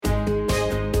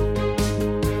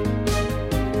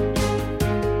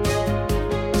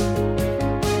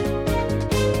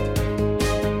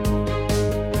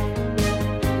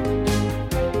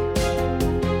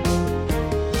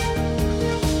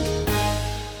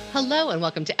Hello and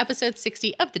welcome to episode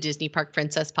 60 of the Disney Park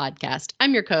Princess podcast.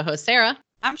 I'm your co-host, Sarah.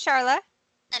 I'm Charla.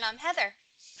 And I'm Heather.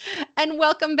 And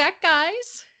welcome back,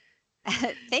 guys.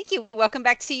 Thank you. Welcome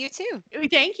back to you, too.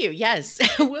 Thank you. Yes.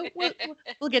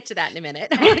 We'll get to that in a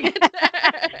minute.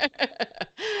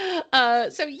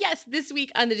 So yes, this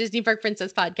week on the Disney Park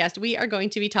Princess podcast, we are going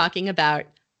to be talking about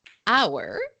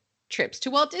our trips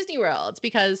to Walt Disney World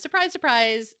because surprise,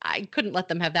 surprise, I couldn't let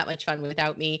them have that much fun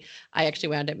without me. I actually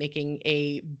wound up making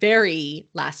a very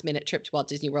last minute trip to Walt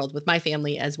Disney World with my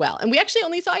family as well. And we actually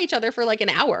only saw each other for like an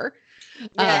hour.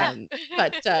 Yeah.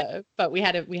 But we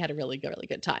had a really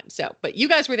good time. So, but you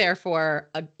guys were there for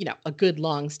a good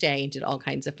long stay and did all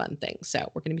kinds of fun things.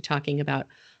 So we're going to be talking about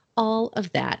all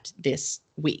of that this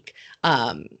week.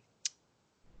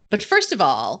 But first of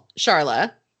all,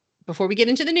 Charla, before we get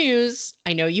into the news,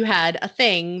 I know you had a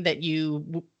thing that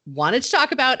you wanted to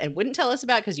talk about and wouldn't tell us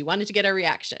about because you wanted to get our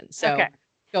reaction. So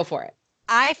Go for it.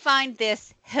 I find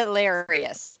this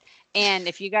hilarious. And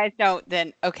if you guys don't,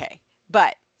 then okay.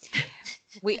 But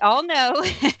we all know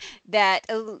that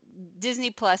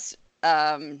Disney Plus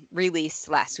released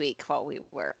last week while we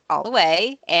were all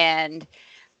away. And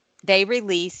they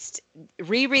re-released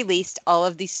all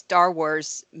of the Star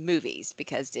Wars movies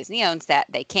because Disney owns that.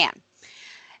 They can.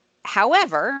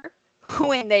 However,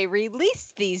 when they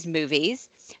released these movies,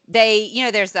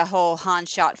 there's the whole Han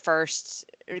shot first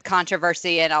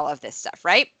controversy and all of this stuff,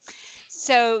 right?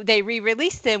 So they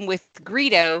re-released them with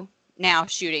Greedo now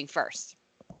shooting first.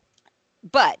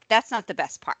 But that's not the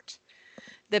best part.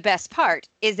 The best part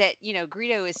is that,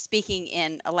 Greedo is speaking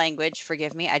in a language.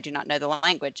 Forgive me, I do not know the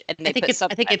language. And I think it's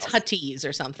Huttese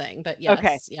or something, but yes.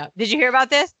 Okay. Yeah. Did you hear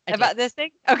about this? This thing?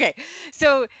 Okay.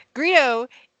 So Greedo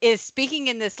is speaking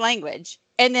in this language,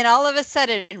 and then all of a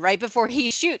sudden, right before he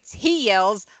shoots, he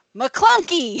yells,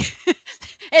 "MACLUNKEY!"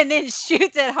 and then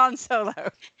shoots at Han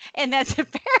Solo. And that's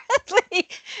apparently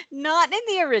not in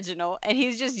the original, and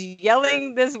he's just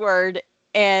yelling this word,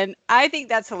 and I think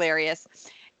that's hilarious.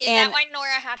 Is that why Nora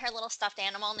had her little stuffed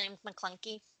animal named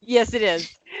MACLUNKEY? Yes, it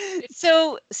is.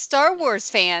 So Star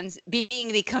Wars fans,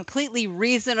 being the completely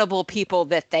reasonable people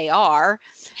that they are,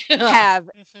 have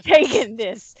taken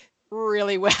this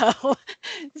really well.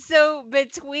 So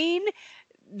between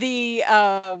the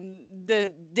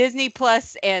Disney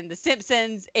Plus and the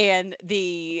Simpsons and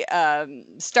the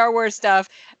Star Wars stuff,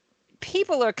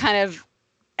 people are kind of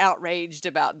outraged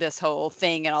about this whole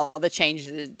thing and all the changes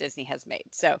that Disney has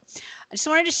made. So I just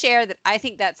wanted to share that I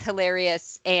think that's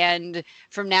hilarious. And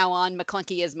from now on,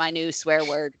 MACLUNKEY is my new swear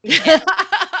word.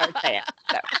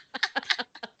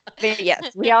 But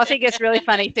yes, we all think it's really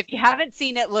funny. So if you haven't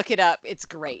seen it, look it up. It's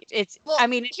great. It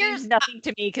means nothing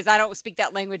to me because I don't speak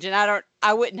that language, and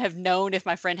I wouldn't have known if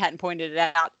my friend hadn't pointed it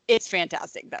out. It's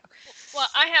fantastic, though. Well,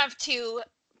 I have two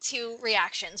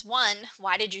reactions. One,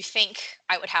 why did you think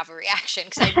I would have a reaction?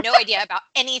 Because I have no idea about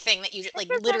anything that you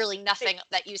literally nothing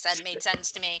that you said made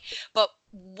sense to me. But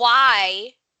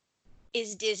why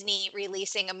is Disney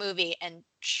releasing a movie and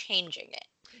changing it?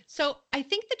 So I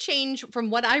think the change, from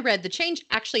what I read, the change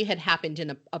actually had happened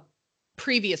in a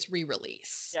previous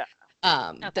re-release. Yeah.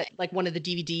 That like one of the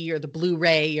DVD or the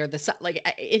Blu-ray or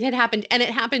it had happened, and it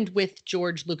happened with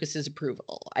George Lucas's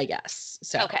approval, I guess.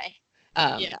 So okay.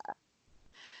 Yeah.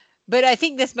 But I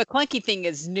think this MACLUNKEY thing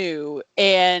is new,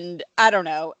 and I don't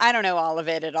know all of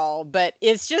it at all. But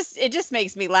it just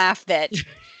makes me laugh that.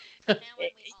 Now when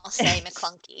we all say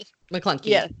MACLUNKEY. MACLUNKEY.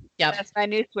 Yeah. Yep. That's my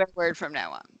new swear word from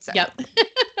now on. So. Yep.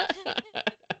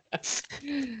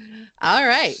 All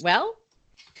right. Well,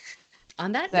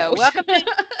 on that note, welcome to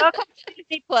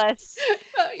Disney Plus.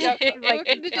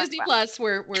 Welcome to Disney Plus.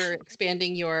 We're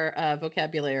expanding your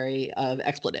vocabulary of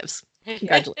expletives.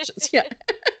 Congratulations. Yeah.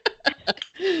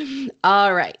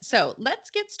 All right. So let's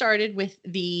get started with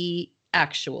the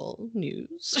actual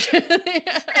news. MACLUNKEY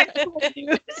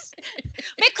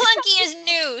is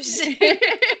news.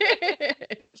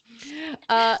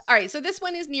 All right. So this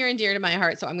one is near and dear to my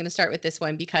heart. So I'm going to start with this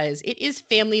one because it is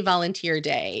Family Volunteer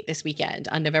Day this weekend.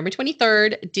 On November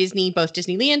 23rd, both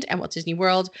Disneyland and Walt Disney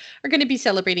World are going to be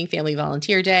celebrating Family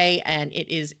Volunteer Day. And it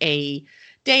is a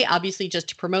day, obviously, just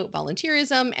to promote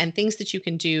volunteerism and things that you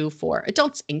can do for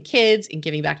adults and kids and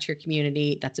giving back to your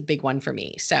community. That's a big one for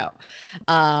me. So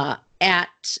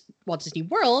at Walt Disney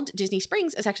World, Disney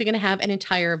Springs is actually going to have an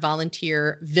entire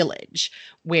volunteer village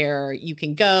where you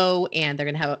can go, and they're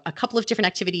going to have a couple of different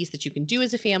activities that you can do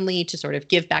as a family to sort of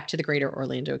give back to the greater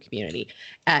Orlando community.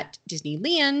 At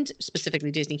Disneyland,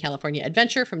 specifically Disney California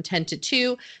Adventure, from 10 to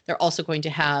 2, they're also going to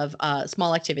have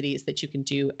small activities that you can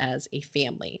do as a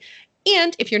family.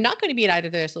 And if you're not going to be at either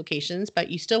of those locations, but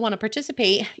you still want to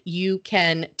participate, you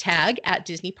can tag at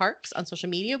Disney Parks on social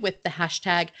media with the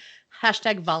hashtag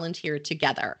volunteer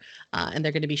together. And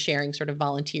they're going to be sharing sort of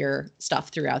volunteer stuff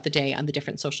throughout the day on the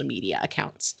different social media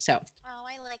accounts. So Oh,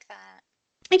 I like that.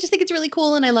 I just think it's really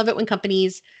cool. And I love it when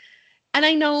companies, and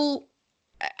I know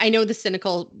the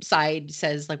cynical side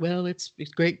says like, well, it's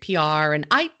great PR, and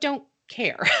I don't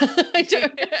care.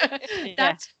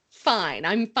 That's fine.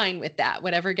 I'm fine with that.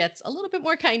 Whatever gets a little bit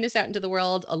more kindness out into the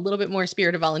world, a little bit more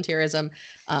spirit of volunteerism.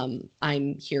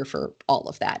 I'm here for all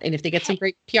of that. And if they get some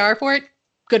great PR for it,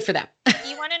 good for them.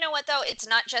 You want to know what, though? It's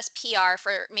not just PR.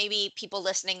 For maybe people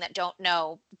listening that don't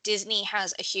know, Disney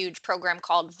has a huge program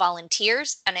called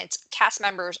Volunteers, and it's cast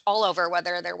members all over,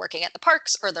 whether they're working at the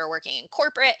parks or they're working in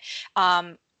corporate,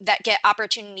 that get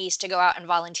opportunities to go out and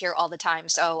volunteer all the time.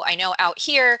 So I know out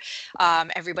here,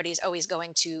 everybody's always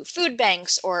going to food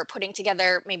banks or putting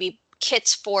together maybe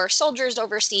kits for soldiers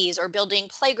overseas or building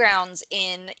playgrounds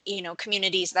in,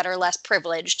 communities that are less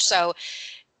privileged. So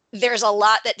there's a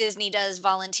lot that Disney does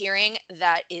volunteering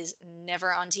that is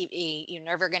never on TV. You're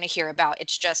never going to hear about.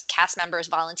 It's just cast members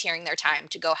volunteering their time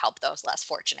to go help those less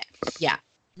fortunate. Yeah.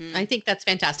 I think that's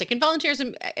fantastic. And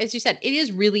volunteerism, as you said, it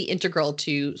is really integral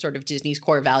to sort of Disney's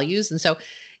core values. And so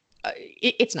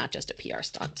it's not just a PR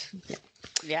stunt.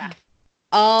 Yeah.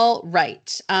 All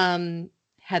right.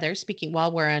 Heather, speaking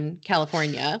while we're in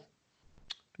California,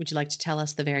 would you like to tell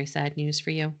us the very sad news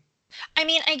for you? I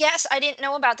mean, I guess I didn't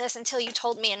know about this until you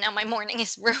told me, and now my morning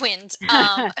is ruined.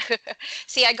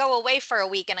 See, I go away for a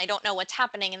week, and I don't know what's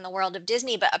happening in the world of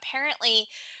Disney, but apparently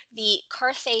the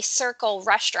Carthay Circle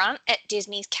restaurant at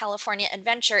Disney's California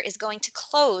Adventure is going to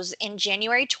close in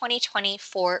January 2020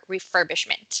 for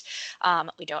refurbishment.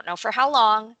 We don't know for how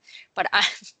long, but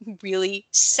I'm really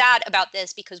sad about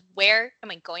this because where am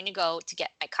I going to go to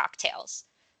get my cocktails?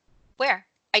 Where?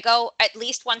 I go at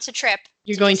least once a trip.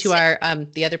 You're going to our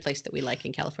the other place that we like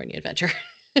in California Adventure.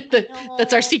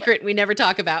 That's our secret we never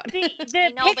talk about. But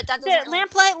that doesn't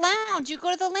Lamplight Lounge. You go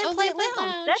to the Lamplight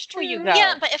Lounge. That's where you go.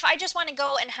 Yeah, but if I just want to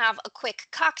go and have a quick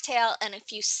cocktail and a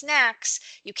few snacks,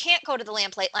 you can't go to the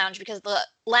Lamplight Lounge because the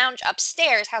lounge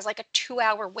upstairs has like a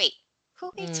 2-hour wait.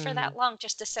 Who waits for that long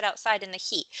just to sit outside in the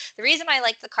heat? The reason I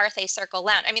like the Carthay Circle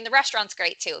Lounge, I mean, the restaurant's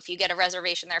great too. If you get a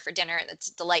reservation there for dinner,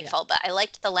 it's delightful. Yeah. But I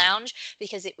liked the lounge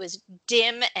because it was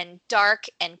dim and dark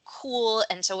and cool.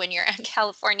 And so when you're in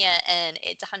California and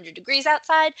it's 100 degrees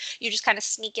outside, you just kind of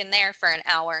sneak in there for an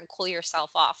hour and cool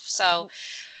yourself off. So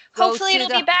hopefully it'll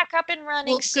be back up and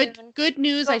running soon. Good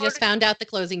news. I just found out the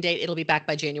closing date. It'll be back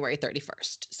by January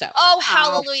 31st. So. Oh,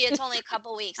 hallelujah. It's only a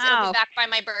couple weeks. It'll be back by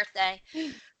my birthday.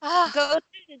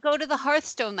 Go to the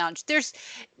Hearthstone Lounge.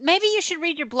 Maybe you should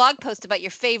read your blog post about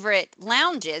your favorite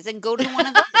lounges and go to one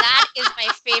of those. That is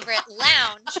my favorite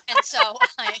lounge. And so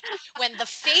when the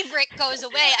favorite goes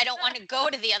away, I don't want to go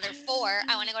to the other 4.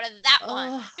 I want to go to that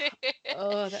one.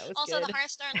 Oh, that was also, good. the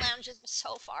Hearthstone Lounge is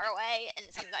so far away, and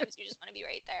sometimes you just want to be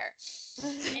right there. It's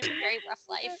a very rough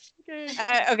life.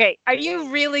 Okay. Are you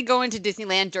really going to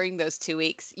Disneyland during those 2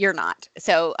 weeks? You're not.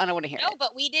 So I don't want to hear it. No,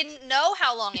 but we didn't know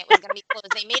how long it was going to be closed.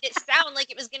 They made it sound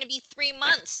like it was going to be 3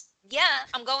 months. Yeah,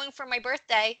 I'm going for my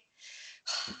birthday.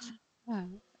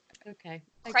 Okay.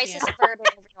 Crisis averted,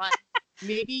 everyone.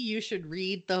 Maybe you should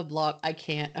read the blog. I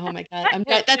can't. Oh my God.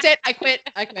 That's it. I quit.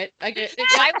 Why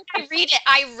would I read it?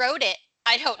 I wrote it.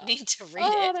 I don't need to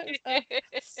read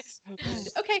it. So good.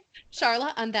 Okay,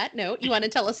 Charla, on that note, you want to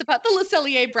tell us about the Le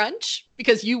Cellier brunch?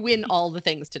 Because you win all the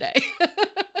things today.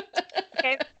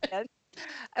 Okay.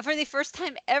 For the first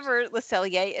time ever, Le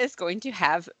Cellier is going to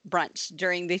have brunch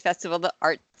during the Festival of the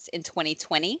Arts in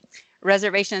 2020.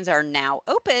 Reservations are now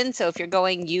open, so if you're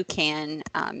going, you can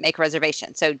make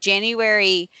reservations. So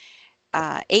January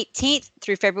 18th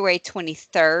through February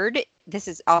 23rd. This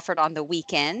is offered on the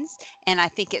weekends, and I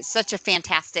think it's such a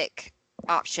fantastic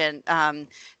option.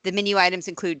 The menu items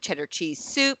include cheddar cheese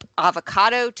soup,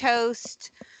 avocado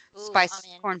toast, spiced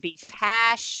corned beef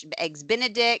hash, eggs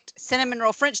Benedict, cinnamon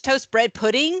roll French toast bread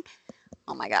pudding.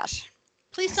 Oh my gosh.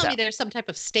 Please tell me there's some type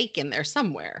of steak in there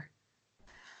somewhere.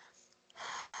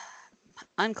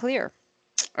 Unclear.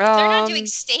 They're not doing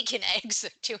steak and eggs.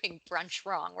 They're doing brunch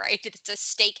wrong, right? It's a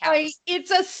steakhouse.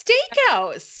 It's a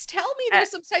steakhouse. Tell me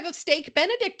there's some type of steak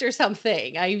Benedict or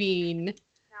something. I mean,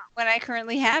 what I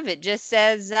currently have, it just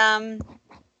says, there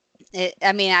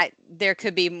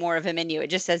could be more of a menu. It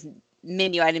just says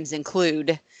menu items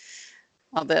include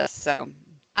all this. So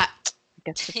I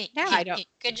don't.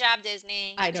 Good job,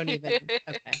 Disney. I don't even. Okay.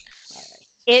 All right.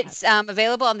 It's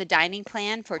available on the dining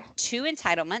plan for 2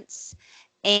 entitlements.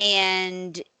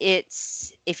 And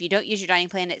it's, if you don't use your dining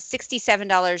plan, it's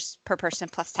 $67 per person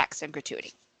plus tax and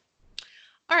gratuity.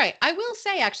 All right. I will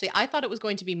say, actually, I thought it was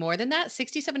going to be more than that.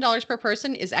 $67 per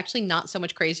person is actually not so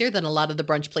much crazier than a lot of the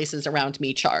brunch places around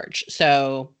me charge.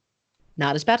 So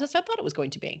not as bad as I thought it was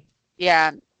going to be.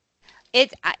 Yeah.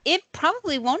 It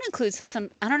probably won't include some,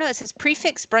 I don't know, it says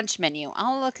prefix brunch menu.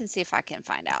 I'll look and see if I can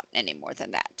find out any more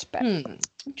than that. But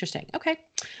Interesting. Okay.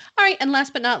 All right. And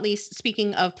last but not least,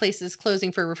 speaking of places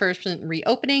closing for refreshment and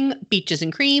reopening, Beaches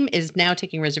and Cream is now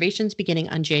taking reservations beginning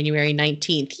on January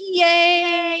 19th.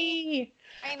 Yay!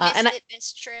 I missed it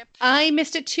this trip. I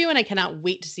missed it too, and I cannot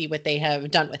wait to see what they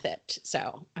have done with it.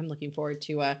 So I'm looking forward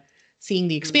to seeing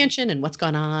the expansion and what's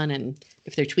gone on, and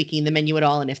if they're tweaking the menu at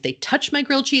all, and if they touch my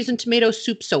grilled cheese and tomato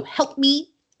soup, so help me.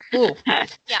 Ooh.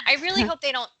 Yeah, I really hope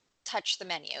they don't touch the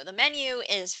menu. The menu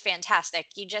is fantastic.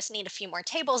 You just need a few more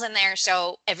tables in there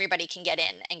so everybody can get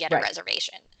in and get a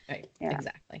reservation. Right. Yeah.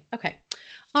 Exactly. Okay.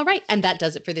 All right. And that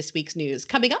does it for this week's news.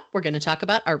 Coming up, we're going to talk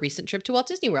about our recent trip to Walt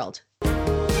Disney World.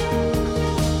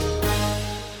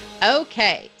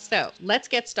 Okay, so let's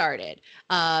get started.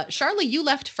 Charlotte, you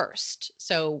left first.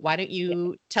 So why don't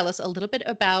you tell us a little bit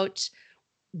about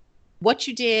what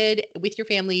you did with your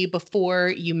family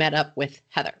before you met up with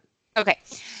Heather? Okay.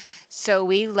 So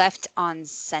we left on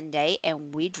Sunday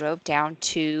and we drove down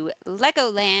to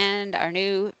Legoland, our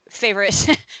new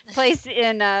favorite place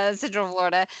in Central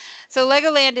Florida. So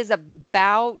Legoland is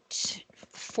about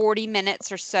 40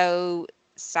 minutes or so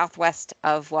southwest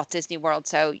of Walt Disney World,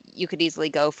 so you could easily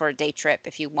go for a day trip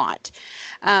if you want.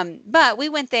 But we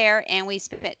went there and we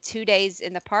spent 2 days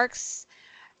in the parks,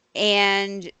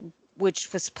 and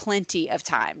which was plenty of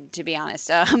time, to be honest.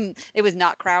 It was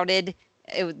not crowded.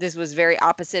 This was very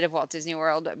opposite of Walt Disney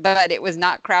World, but it was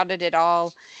not crowded at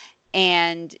all,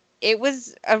 and it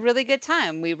was a really good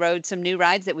time. We rode some new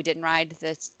rides that we didn't ride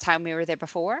the time we were there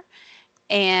before,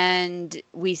 and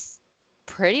we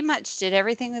pretty much did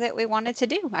everything that we wanted to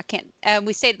do.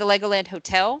 We stayed at the Legoland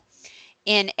Hotel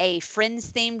in a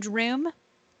Friends-themed room.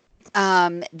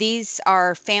 These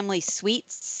are family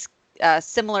suites,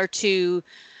 similar to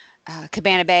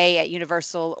Cabana Bay at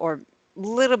Universal, or a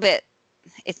little bit.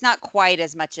 It's not quite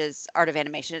as much as Art of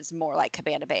Animation. It's more like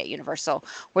Cabana Bay at Universal,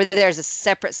 where there's a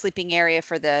separate sleeping area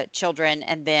for the children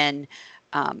and then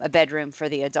a bedroom for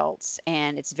the adults.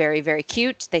 And it's very, very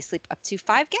cute. They sleep up to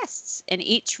 5 guests in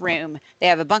each room. They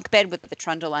have a bunk bed with the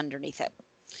trundle underneath it.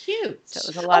 Cute. So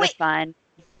it was a lot of fun.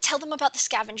 Tell them about the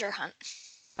scavenger hunt.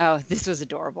 Oh, this was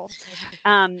adorable.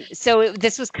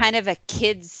 This was kind of a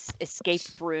kid's escape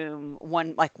room,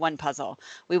 one puzzle.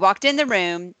 We walked in the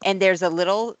room and there's a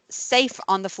little safe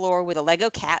on the floor with a Lego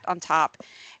cat on top.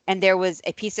 And there was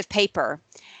a piece of paper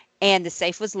and the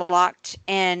safe was locked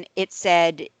and it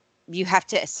said, you have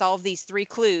to solve these 3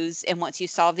 clues. And once you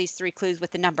solve these 3 clues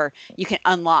with the number, you can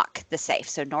unlock the safe.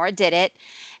 So Nora did it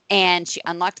and she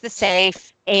unlocked the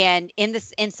safe, and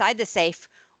inside the safe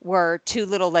were 2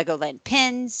 little Legoland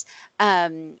pins.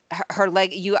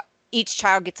 Each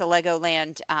child gets a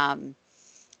Legoland,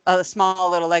 a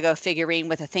small little Lego figurine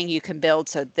with a thing you can build.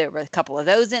 So there were a couple of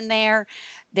those in there.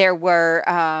 There were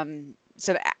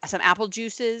some apple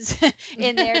juices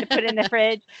in there to put in the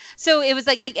fridge. So it was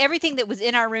like everything that was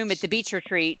in our room at the beach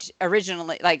retreat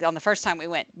originally, like on the first time we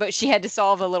went, but she had to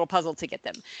solve a little puzzle to get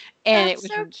them. And That's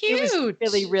so cute. It was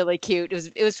really, really cute.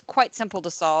 It was quite simple to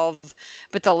solve,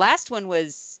 but the last one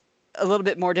was a little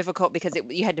bit more difficult because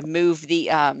you had to move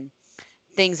the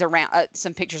things around,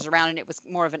 some pictures around, and it was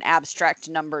more of an abstract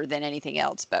number than anything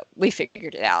else, but we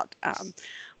figured it out.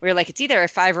 We were like, it's either a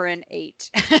 5 or an 8.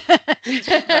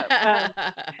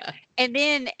 And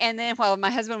then while my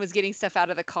husband was getting stuff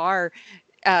out of the car,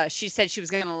 she said she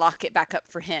was going to lock it back up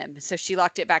for him. So she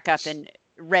locked it back up and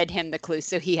read him the clue.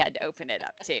 So he had to open it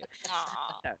up too. So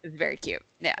it was very cute.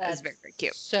 Yeah, it was very, very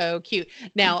cute. So cute.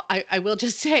 Now, I will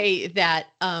just say that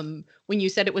when you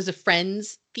said it was a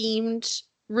Friends themed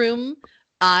room,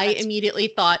 I immediately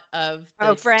thought of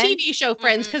the TV show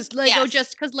Friends, because Lego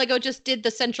just did the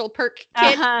Central Perk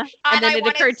kit, and then it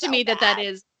occurred to me that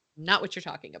is not what you're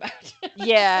talking about.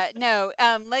 Yeah, no.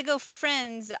 Lego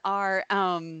Friends are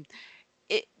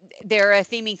they're a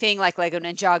theming thing like Lego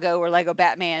Ninjago or Lego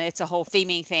Batman. It's a whole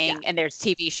theming thing, and there's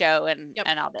TV show and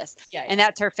all this. Yeah, and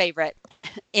that's her favorite.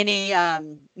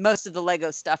 Most of the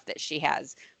Lego stuff that she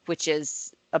has, which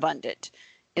is abundant,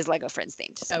 is Lego Friends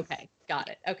themed. So. Okay, got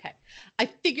it. Okay, I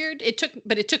figured it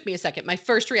took me a second. My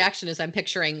first reaction is I'm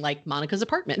picturing like Monica's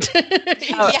apartment.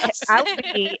 Yes, I would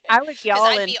be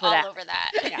all in for that. Over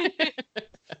that. Yeah.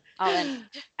 All in.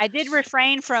 I did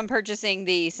refrain from purchasing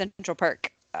the Central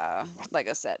Perk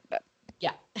Lego set, but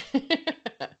yeah.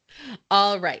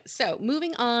 All right. So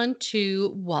moving on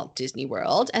to Walt Disney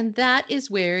World, and that is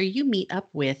where you meet up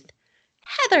with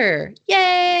Heather.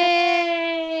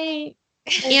 Yay!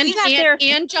 And, we got there,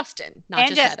 and Justin, not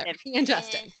and just Justin. Heather. And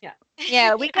Justin. Yeah.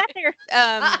 Yeah, we got there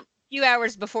a few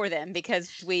hours before them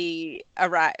because we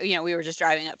arrived. We were just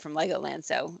driving up from Legoland,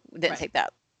 so it didn't take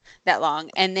that long.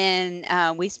 And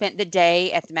then we spent the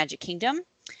day at the Magic Kingdom,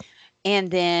 and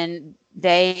then at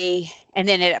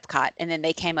Epcot, and then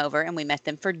they came over and we met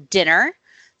them for dinner.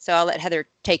 So I'll let Heather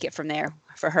take it from there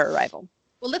for her arrival.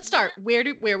 Well, let's start. Where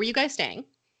were you guys staying?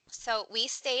 So we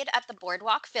stayed at the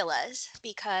Boardwalk Villas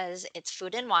because it's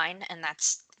food and wine, and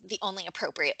that's the only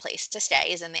appropriate place to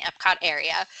stay is in the Epcot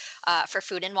area for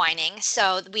food and wining.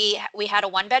 So we had a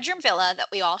 1-bedroom villa that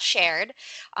we all shared,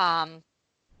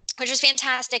 which was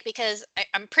fantastic because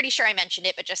I'm pretty sure I mentioned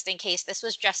it, but just in case, this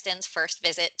was Justin's first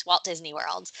visit to Walt Disney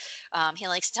World. He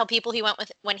likes to tell people he went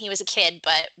with when he was a kid,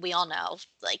 but we all know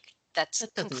that's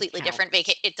completely different.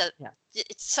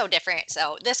 It's so different.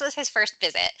 So this was his first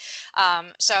visit.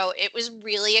 So it was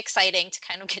really exciting to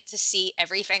kind of get to see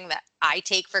everything that I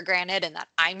take for granted and that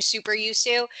I'm super used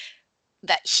to,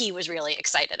 that he was really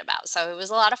excited about. So it was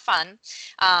a lot of fun.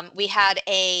 We had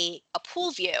a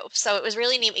pool view. So it was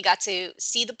really neat. We got to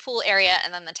see the pool area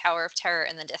and then the Tower of Terror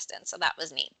in the distance. So that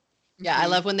was neat. Yeah, I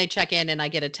love when they check in and I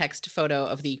get a text photo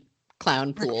of the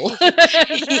clown pool.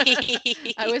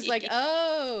 I was like,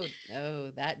 oh,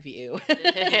 that view.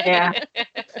 Yeah.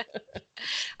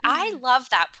 I love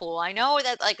that pool. I know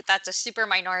that that's a super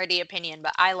minority opinion,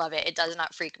 but I love it. It does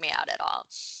not freak me out at all.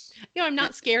 I'm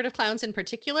not scared of clowns in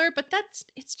particular, but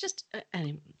it's just,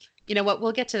 you know what?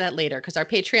 We'll get to that later because our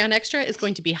Patreon extra is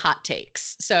going to be hot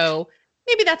takes. So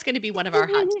maybe that's going to be one of our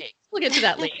hot takes. We'll get to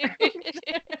that later.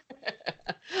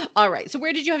 All right. So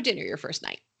where did you have dinner your first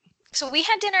night? So we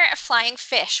had dinner at Flying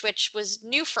Fish, which was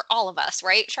new for all of us,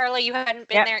 right? Charlotte, you hadn't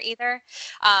been there either?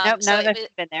 Nope, none of us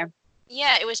have been there.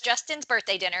 Yeah, it was Justin's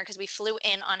birthday dinner because we flew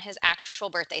in on his actual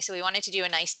birthday. So we wanted to do a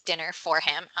nice dinner for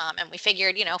him. And we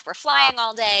figured, if we're flying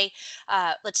all day,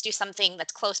 let's do something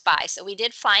that's close by. So we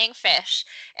did Flying Fish.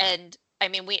 And I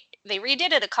mean, they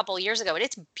redid it a couple years ago, and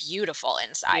it's beautiful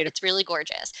inside. It's really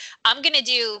gorgeous. I'm going to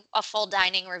do a full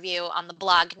dining review on the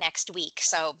blog next week,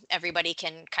 so everybody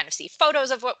can kind of see photos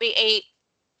of what we ate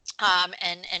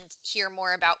and hear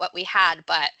more about what we had.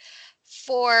 But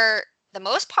for the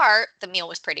most part, the meal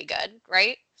was pretty good,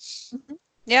 right? Mm-hmm.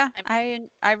 Yeah,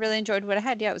 I really enjoyed what I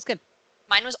had. Yeah, it was good.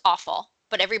 Mine was awful,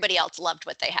 but everybody else loved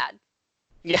what they had.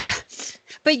 Yeah.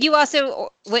 But you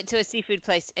also went to a seafood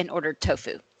place and ordered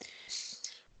tofu.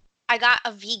 I got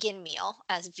a vegan meal,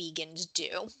 as vegans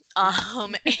do.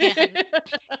 And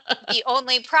the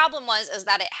only problem is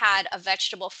that it had a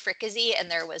vegetable fricassee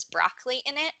and there was broccoli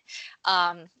in it,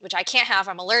 which I can't have.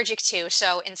 I'm allergic to.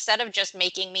 So instead of just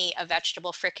making me a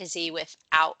vegetable fricassee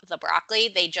without the broccoli,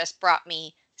 they just brought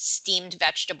me steamed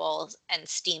vegetables and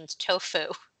steamed tofu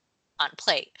on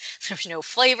plate. There was no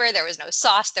flavor. There was no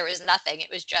sauce. There was nothing.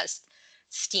 It was just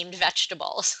steamed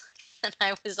vegetables. And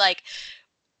I was like,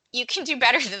 you can do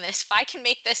better than this. If I can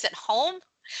make this at home,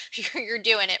 you're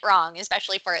doing it wrong,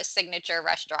 especially for a signature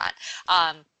restaurant.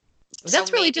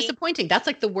 That's really disappointing. That's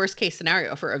like the worst case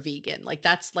scenario for a vegan.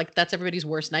 That's everybody's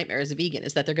worst nightmare as a vegan,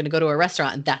 is that they're going to go to a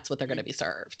restaurant and that's what they're going to be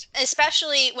served.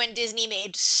 Especially when Disney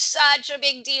made such a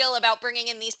big deal about bringing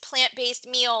in these plant-based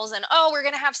meals and, we're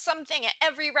going to have something at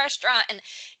every restaurant. And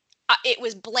it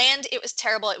was bland. It was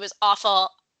terrible. It was awful.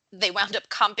 They wound up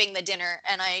comping the dinner.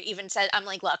 And I even said, I'm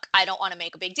like, look, I don't want to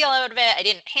make a big deal out of it. I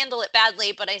didn't handle it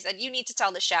badly, but I said, you need to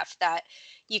tell the chef that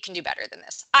you can do better than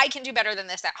this. I can do better than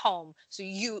this at home. So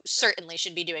you certainly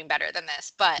should be doing better than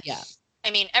this. But yeah,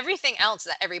 I mean, everything else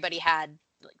that everybody had,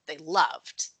 they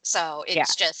loved. So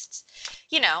it's just,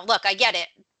 look, I get it,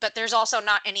 but there's also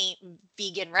not any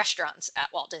vegan restaurants at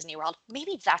Walt Disney World.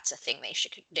 Maybe that's a thing they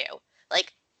should do.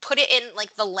 Put it in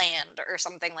the land or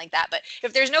something like that. But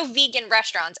if there's no vegan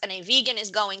restaurants and a vegan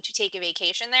is going to take a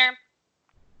vacation there,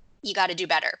 you got to do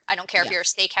better. I don't care if you're a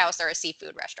steakhouse or a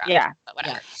seafood restaurant. Yeah. But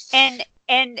whatever. Yeah.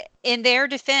 And in their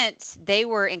defense, they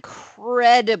were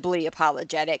incredibly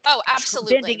apologetic. Oh,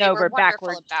 absolutely. Bending over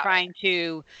backwards,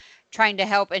 trying to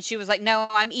help. And she was like, no,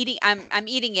 I'm eating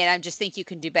it. I just think you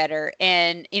can do better.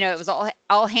 And, it was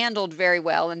all handled very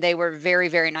well. And they were very,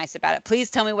 very nice about it. Please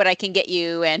tell me what I can get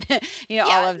you. And,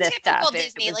 all of this stuff. Typical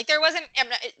Disney.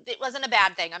 It wasn't a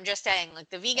bad thing. I'm just saying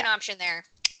the vegan option there.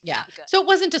 Yeah. So it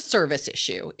wasn't a service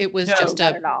issue. It was just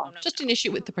an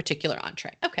issue with the particular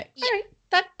entree. Okay. Yeah. All right.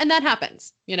 That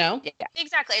happens, Yeah.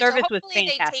 Exactly. Service so hopefully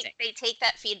was fantastic. They take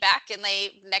that feedback and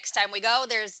next time we go,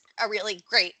 there's a really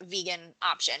great vegan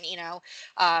option,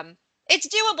 It's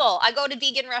doable. I go to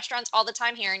vegan restaurants all the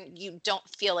time here and you don't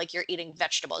feel like you're eating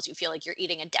vegetables. You feel like you're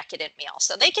eating a decadent meal.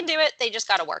 So they can do it. They just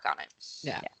got to work on it.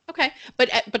 Yeah. Okay.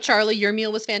 But Charlie, your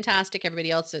meal was fantastic.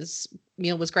 Everybody else's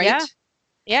meal was great.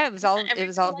 Yeah, it was all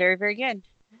Everything very, very good.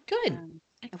 Good.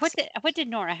 What did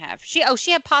Nora have? She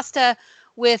had pasta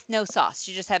with no sauce.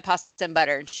 She just had pasta and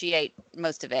butter, and she ate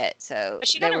most of it. So But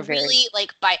she they got a were very really,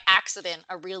 like, by accident,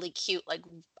 a really cute, like,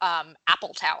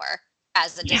 apple tower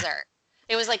as a yeah dessert.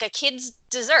 It was like a kid's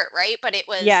dessert, right? But it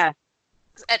was yeah.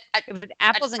 a It was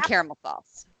apples and apple, caramel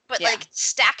sauce. but Yeah. like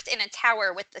stacked in a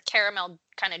tower with the caramel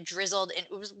kind of drizzled, and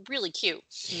it was really cute.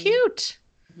 Cute.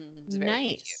 It was very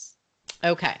cute. Nice.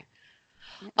 Okay.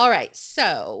 All right.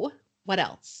 So what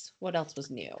else? What else was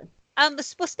new?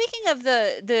 Well, speaking of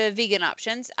the vegan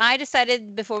options, I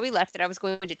decided before we left that I was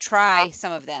going to try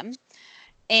some of them,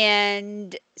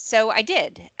 and so I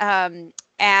did.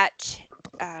 At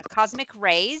Cosmic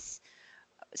Rays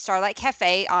Starlight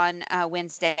Cafe on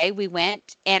Wednesday, we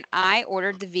went and I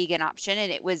ordered the vegan option,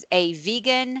 and it was a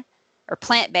vegan or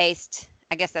plant-based.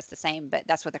 I guess that's the same, but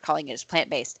that's what they're calling it, is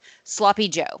plant-based sloppy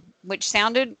Joe, which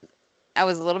sounded. I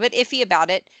was a little bit iffy about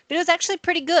it, but it was actually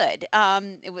pretty good.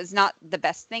 It was not the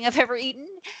best thing I've ever eaten,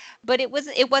 but it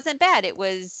wasn't bad. It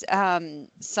was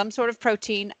some sort of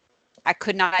protein. I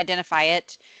could not identify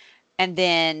it, and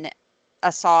then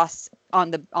a sauce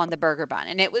on the burger bun,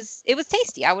 and it was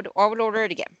tasty. I would order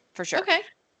it again for sure. Okay.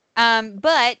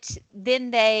 But then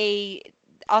they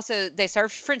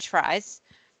served French fries,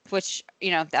 which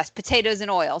that's potatoes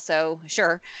and oil, so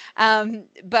sure.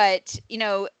 But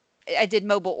I did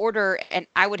mobile order, and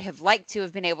I would have liked to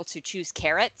have been able to choose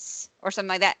carrots or something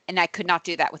like that, and I could not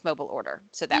do that with mobile order.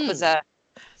 So that was a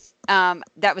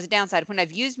downside. When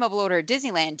I've used mobile order at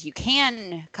Disneyland, you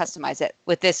can customize it.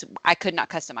 With this, I could not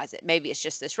customize it. Maybe it's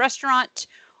just this restaurant,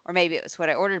 or maybe it was what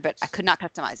I ordered, but I could not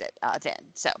customize it then.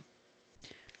 So,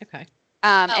 Okay.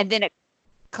 and then at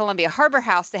Columbia Harbor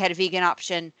House, they had a vegan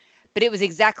option, but it was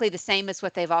exactly the same as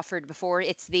what they've offered before.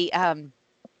 It's the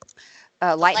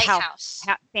lighthouse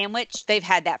sandwich. They've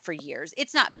had that for years.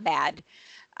 It's not bad,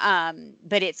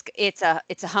 but it's a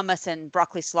hummus and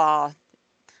broccoli slaw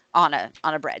on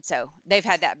a bread. So they've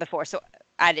had that before. So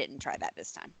I didn't try that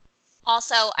this time.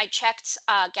 Also, I checked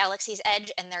Galaxy's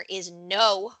Edge, and there is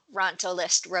no Ronto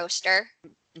List roaster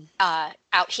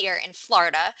out here in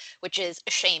Florida, which is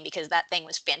a shame because that thing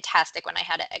was fantastic when I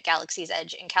had it at Galaxy's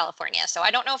Edge in California. So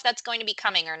I don't know if that's going to be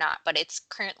coming or not, but it's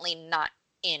currently not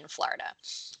in Florida.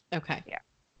 Okay. Yeah.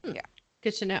 Yeah.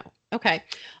 Good to know. Okay.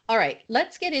 All right.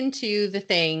 Let's get into the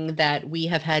thing that we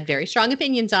have had very strong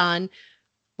opinions on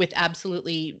with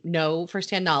absolutely no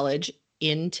firsthand knowledge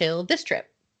until this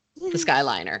trip, the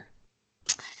Skyliner.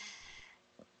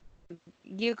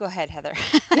 You go ahead, Heather.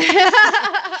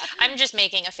 I'm just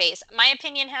making a face. My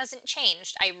opinion hasn't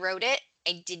changed. I wrote it.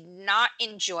 I did not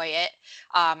enjoy it.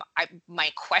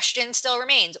 My question still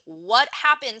remains. What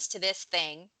happens to this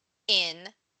thing in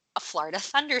a Florida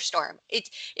thunderstorm? It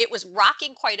was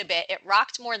rocking quite a bit. It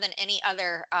rocked more than any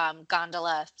other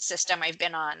gondola system I've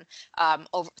been on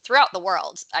throughout the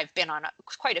world. I've been on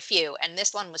quite a few, and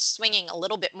this one was swinging a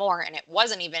little bit more, and it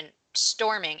wasn't even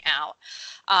storming out.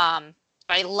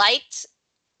 I liked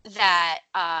that.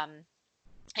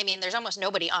 There's almost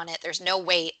nobody on it. There's no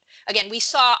wait. Again, we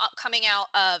saw coming out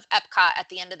of Epcot at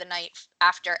the end of the night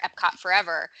after Epcot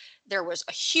Forever, there was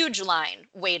a huge line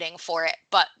waiting for it.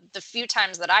 But the few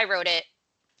times that I rode it,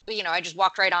 I just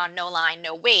walked right on, no line,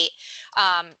 no wait.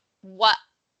 What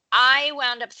I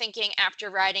wound up thinking after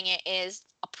riding it is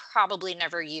I'll probably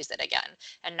never use it again.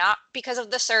 And not because of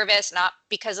the service, not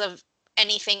because of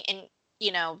anything in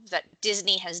that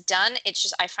Disney has done. It's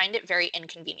just I find it very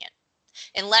inconvenient.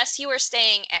 Unless you are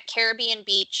staying at Caribbean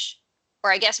Beach,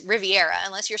 or I guess Riviera,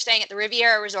 unless you're staying at the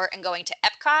Riviera Resort and going to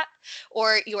Epcot,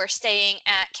 or you are staying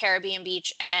at Caribbean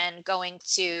Beach and going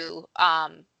to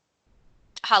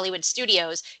Hollywood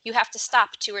Studios, you have to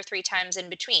stop 2 or 3 times in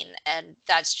between. And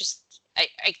that's just,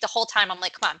 the whole time I'm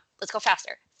like, come on, let's go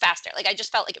faster. Like, I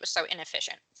just felt like it was so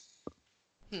inefficient.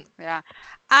 Yeah.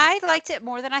 I liked it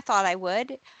more than I thought I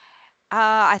would.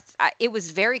 It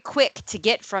was very quick to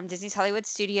get from Disney's Hollywood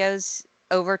Studios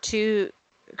over to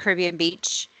Caribbean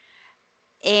Beach,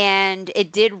 and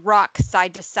it did rock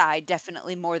side to side,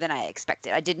 definitely more than I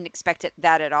expected. I didn't expect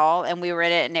that at all, and we were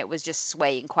in it, and it was just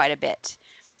swaying quite a bit.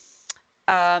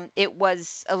 It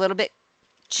was a little bit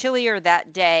chillier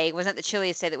that day. It wasn't the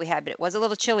chilliest day that we had, but it was a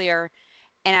little chillier,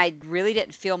 and I really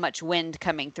didn't feel much wind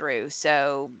coming through,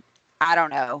 so I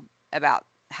don't know about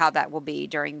how that will be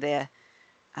during the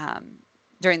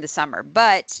summer,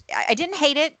 but I didn't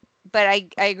hate it. But I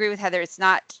agree with Heather. It's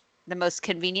not the most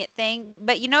convenient thing,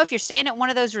 but if you're staying at one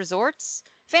of those resorts,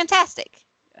 fantastic,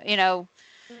 go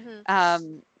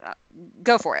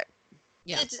for it.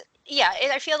 Yeah.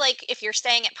 I feel like if you're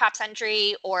staying at Pop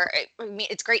Century,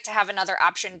 it's great to have another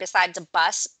option besides a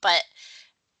bus, but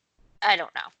I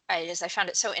don't know. I found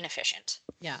it so inefficient.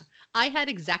 Yeah. I had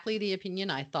exactly the opinion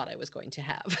I thought I was going to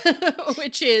have,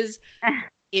 which is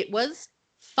it was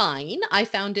fine. I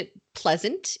found it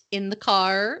pleasant in the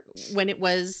car when it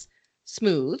was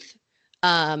smooth.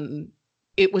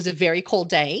 It was a very cold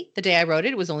day. The day I wrote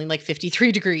it, it was only like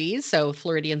 53 degrees. So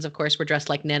Floridians, of course, were dressed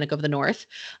like Nanook of the North.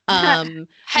 Hey,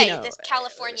 this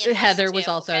Californian Heather was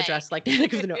too, also okay? dressed like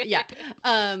Nanook of the North. Yeah.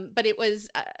 But it was,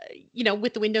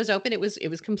 with the windows open, it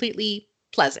was completely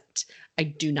pleasant. I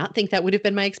do not think that would have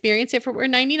been my experience if it were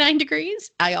 99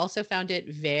 degrees. I also found it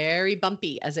very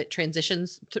bumpy as it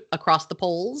transitions across the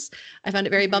poles. I found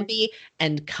it very bumpy.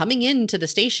 And coming into the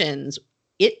stations,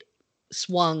 it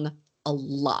swung a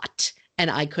lot. And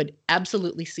I could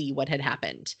absolutely see what had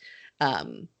happened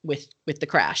with the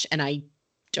crash. And I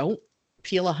don't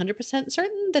feel 100%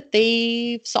 certain that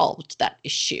they've solved that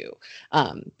issue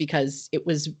because it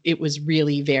was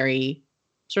really very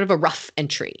sort of a rough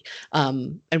entry.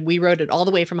 And we rode it all the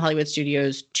way from Hollywood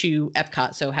Studios to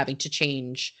Epcot, so having to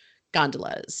change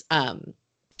gondolas.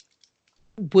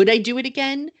 Would I do it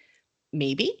again?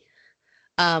 Maybe.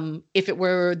 If it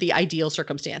were the ideal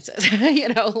circumstances,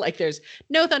 like there's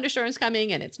no thunderstorms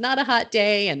coming and it's not a hot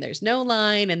day and there's no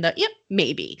line and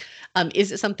maybe.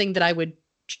 Is it something that I would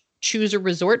choose a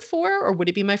resort for, or would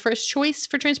it be my first choice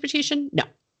for transportation? No.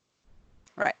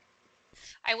 Right.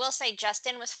 I will say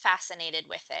Justin was fascinated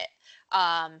with it.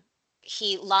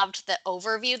 He loved the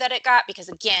overview that it got because,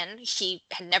 again, he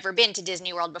had never been to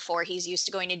Disney World before. He's used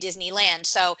to going to Disneyland.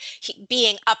 So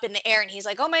being up in the air and he's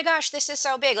like, oh my gosh, this is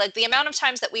so big. Like the amount of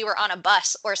times that we were on a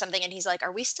bus or something and he's like,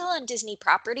 are we still on Disney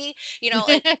property?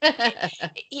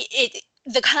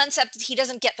 The concept, he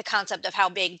doesn't get the concept of how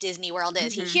big Disney World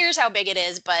is. He hears how big it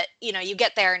is, but you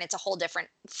get there and it's a whole different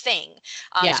thing.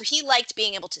 So he liked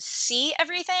being able to see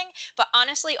everything, but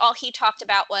honestly, all he talked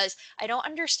about was, I don't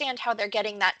understand how they're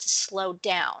getting that to slow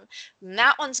down. And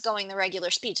that one's going the regular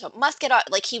speed, so it must get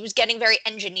out. Like he was getting very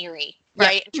engineering,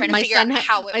 right? Yeah. Trying to figure out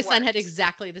how it works. My son had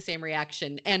exactly the same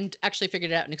reaction and actually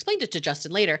figured it out and explained it to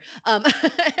Justin later. My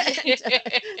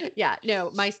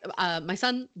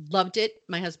son loved it.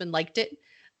 My husband liked it.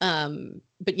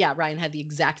 But yeah, Ryan had the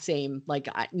exact same, like,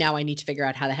 now I need to figure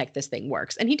out how the heck this thing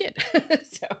works. And he did.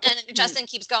 And Justin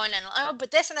keeps going and,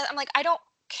 but this and that. I'm like, I don't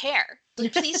care.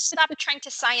 Please stop trying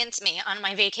to science me on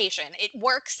my vacation. It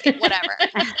works, whatever.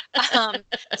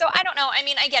 So I don't know. I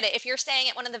mean, I get it. If you're staying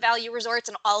at one of the value resorts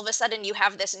and all of a sudden you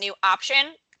have this new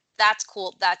option, that's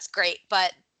cool. That's great.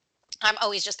 But I'm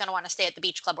always just going to want to stay at the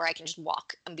beach club where I can just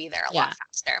walk and be there a lot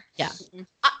faster. Yeah.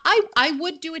 I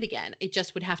would do it again. It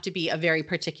just would have to be a very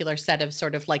particular set of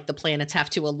sort of like the planets have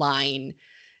to align.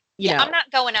 I'm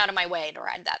not going out of my way to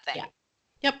ride that thing. Yeah.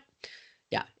 Yep.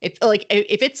 Yeah.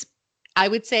 If it's, I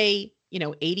would say,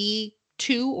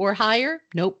 82 or higher.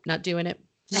 Nope. Not doing it.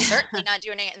 Certainly not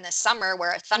doing it in the summer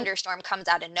where a thunderstorm comes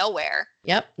out of nowhere.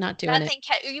 Yep. Not doing that it. Thing,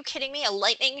 are you kidding me? A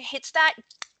lightning hits that?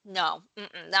 No,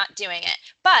 not doing it.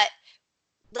 But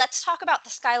let's talk about the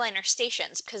Skyliner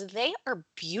stations because they are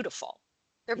beautiful.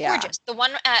 They're gorgeous. The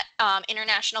one at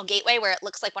International Gateway where it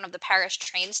looks like one of the Paris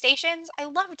train stations, I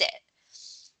loved it.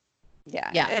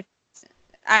 Yeah.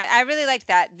 I really like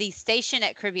that. The station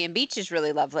at Caribbean Beach is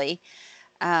really lovely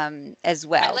as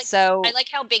well. I like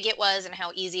how big it was and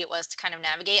how easy it was to kind of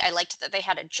navigate. I liked that they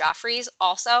had a Joffrey's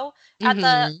also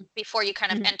at before you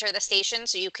kind of enter the station,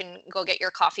 so you can go get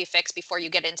your coffee fix before you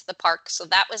get into the park. So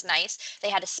that was nice. They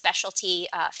had a specialty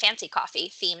fancy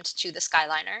coffee themed to the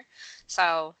Skyliner,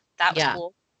 so that was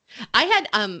cool. I had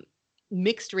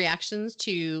mixed reactions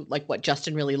to like what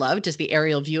Justin really loved is the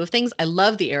aerial view of things. I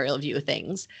love the aerial view of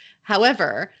things.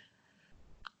 However,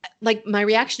 like my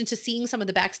reaction to seeing some of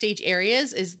the backstage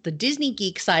areas is the Disney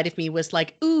geek side of me was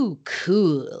like, ooh,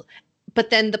 cool. But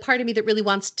then the part of me that really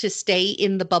wants to stay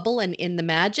in the bubble and in the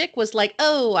magic was like,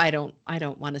 oh, I don't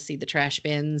want to see the trash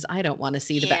bins. I don't want to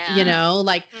see the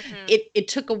it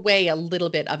took away a little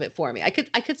bit of it for me. I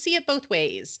could see it both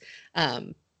ways.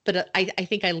 But I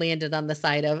think I landed on the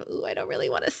side of, ooh, I don't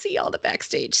really want to see all the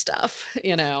backstage stuff,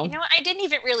 I didn't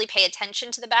even really pay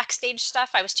attention to the backstage stuff.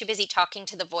 I was too busy talking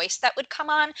to the voice that would come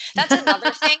on. That's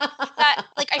another thing that,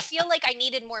 like, I feel like I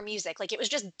needed more music. Like, it was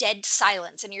just dead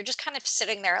silence, and you're just kind of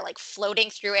sitting there, like,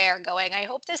 floating through air going, I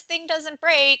hope this thing doesn't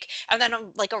break. And then,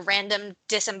 a random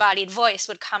disembodied voice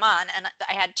would come on, and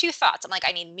I had two thoughts. I'm like,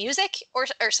 I need music or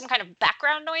some kind of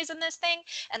background noise in this thing,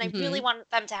 and I really want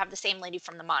them to have the same lady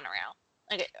from the monorail.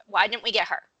 Like, why didn't we get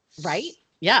her? Right?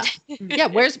 Yeah. Yeah.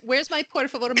 Where's my por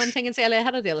favor manténganse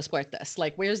alejados de las puertas?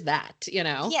 Like, where's that?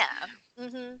 Yeah.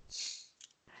 Mm-hmm.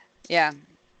 Yeah.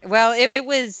 Well, it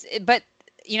was, but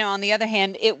on the other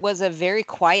hand, it was a very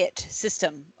quiet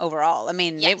system overall. I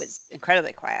mean, it was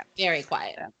incredibly quiet. Very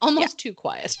quiet. Almost too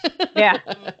quiet. Yeah.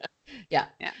 Yeah.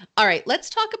 All right. Let's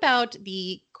talk about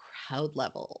the crowd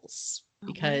levels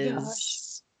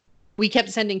because we kept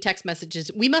sending text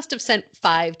messages. We must have sent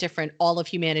 5 different all of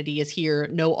humanity is here,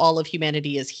 no all of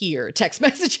humanity is here text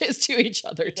messages to each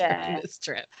other during this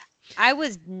trip. I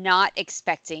was not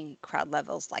expecting crowd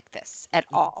levels like this at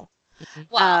all.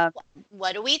 Well,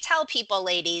 what do we tell people,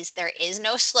 ladies? There is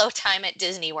no slow time at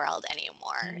Disney World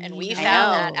anymore. And we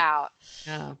found that out.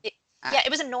 It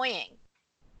was annoying.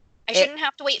 I shouldn't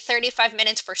have to wait 35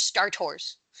 minutes for Star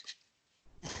Tours.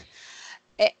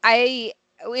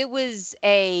 It was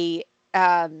a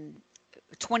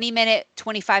 20-minute,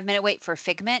 25-minute wait for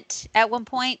Figment at one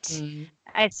point.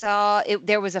 I saw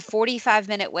there was a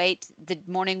 45-minute wait the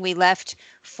morning we left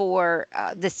for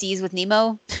The Seas with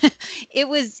Nemo. It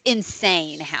was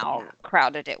insane how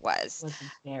crowded it was. It was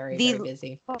very, very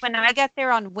busy. When I got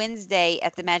there on Wednesday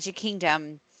at the Magic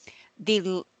Kingdom,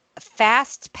 the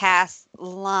Fast Pass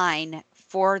line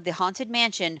for the Haunted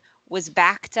Mansion was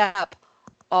backed up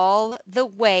all the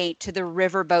way to the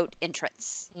riverboat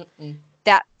entrance.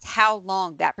 That's how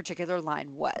long that particular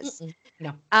line was.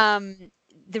 No.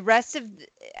 The rest of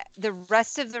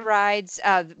the rides,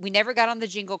 we never got on the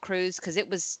Jingle Cruise because it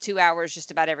was 2 hours just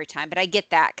about every time. But I get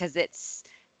that because it's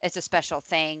a special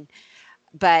thing.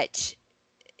 But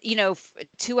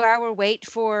 2-hour wait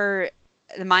for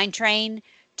the Mine Train,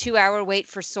 2-hour wait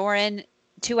for Soarin',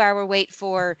 2-hour wait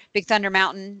for Big Thunder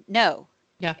Mountain. No.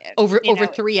 Yeah. Over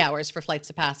 3 hours for Flights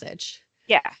of Passage.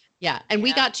 Yeah. Yeah. And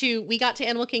we got to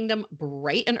Animal Kingdom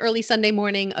bright and early Sunday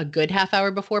morning, a good half hour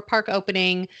before park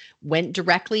opening, went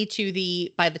directly to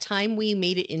by the time we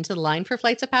made it into the line for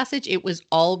Flights of Passage, it was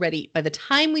already, by the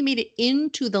time we made it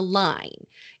into the line,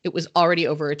 it was already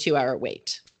over a 2-hour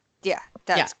wait. Yeah.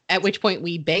 At which point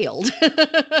we bailed.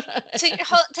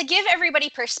 To give everybody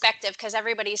perspective, because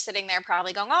everybody's sitting there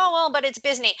probably going, oh, well, but it's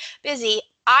busy.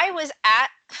 I was at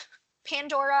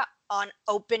Pandora on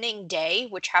opening day,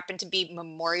 which happened to be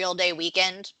Memorial Day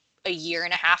weekend a year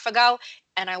and a half ago,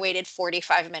 and I waited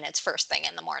 45 minutes first thing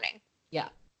in the morning. Yeah.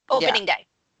 Opening day.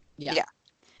 Yeah.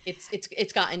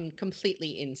 It's gotten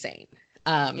completely insane.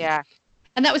 Yeah.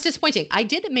 And that was disappointing. I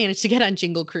did manage to get on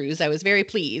Jingle Cruise. I was very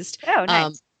pleased. Oh,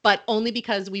 nice. But only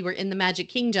because we were in the Magic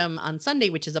Kingdom on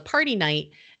Sunday, which is a party night,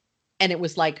 and it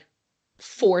was like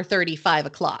 4:30, 5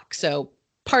 o'clock. So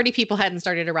party people hadn't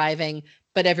started arriving,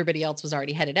 but everybody else was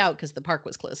already headed out because the park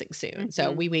was closing soon.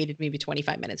 So we waited maybe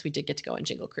 25 minutes. We did get to go on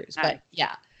Jingle Cruise. But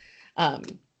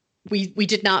we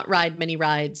did not ride many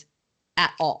rides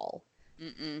at all.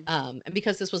 And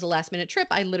because this was a last minute trip,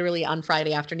 I literally on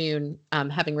Friday afternoon,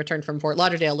 having returned from Fort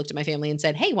Lauderdale, looked at my family and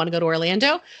said, hey, want to go to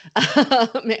Orlando?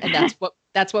 And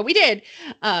that's what we did.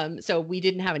 So we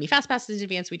didn't have any fast passes in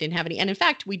advance. We didn't have any. And in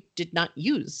fact, we did not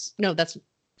use, no, that's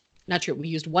not true. We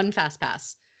used one fast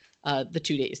pass the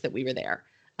 2 days that we were there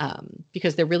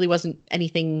because there really wasn't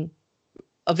anything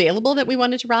available that we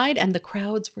wanted to ride. And the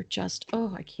crowds were just,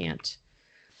 I can't.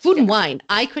 Food and wine.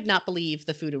 I could not believe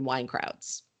the food and wine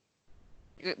crowds.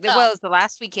 Well, it was the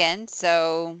last weekend,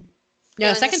 so...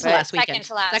 No, second to last weekend.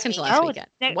 Second to last weekend.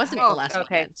 It wasn't the last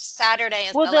weekend. Saturday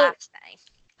is the last day.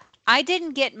 I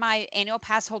didn't get my annual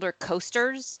pass holder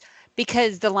coasters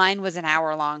because the line was an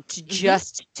hour long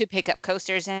to pick up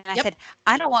coasters. And I said,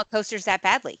 I don't want coasters that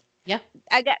badly. Yeah.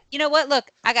 I got, you know what? Look,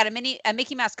 I got a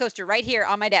Mickey Mouse coaster right here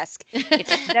on my desk. It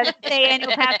doesn't say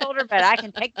annual pass holder, but I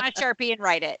can take my Sharpie and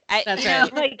write it. That's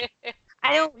right.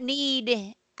 I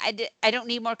don't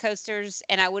need more coasters,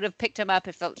 and I would have picked them up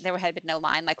if there had been no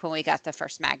line, like when we got the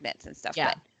first magnets and stuff.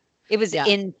 Yeah. But it was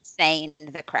insane,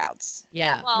 the crowds.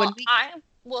 Yeah. Well, I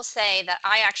will say that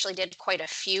I actually did quite a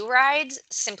few rides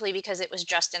simply because it was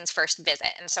Justin's first visit.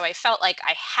 And so I felt like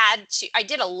I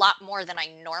did a lot more than I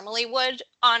normally would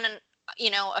on a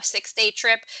 6-day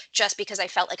trip, just because I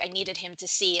felt like I needed him to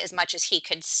see as much as he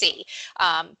could see.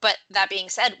 But that being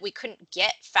said, we couldn't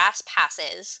get fast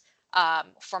passes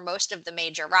for most of the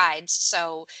major rides.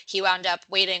 So he wound up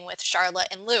waiting with Charlotte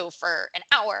and Lou for an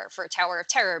hour for Tower of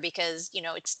Terror because,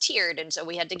 it's tiered. And so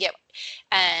we had to get,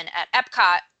 and at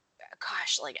Epcot,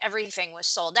 gosh, like everything was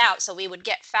sold out. So we would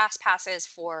get fast passes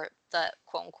for the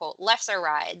quote unquote lesser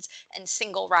rides and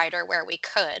single rider where we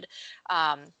could.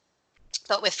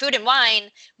 But with Food and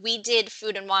Wine, we did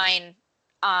Food and Wine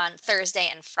on Thursday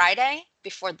and Friday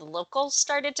before the locals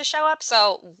started to show up.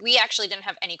 So we actually didn't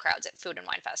have any crowds at Food and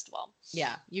Wine Festival.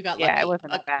 Yeah, you got lucky. Yeah, it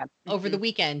wasn't that bad. Over the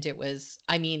weekend, it was,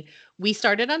 we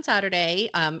started on Saturday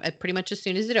pretty much as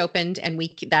soon as it opened. And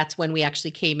that's when we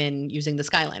actually came in using the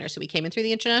Skyliner. So we came in through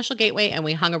the International Gateway and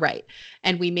we hung a right.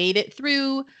 And we made it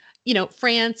through,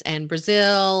 France and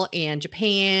Brazil and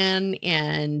Japan,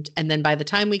 and then by the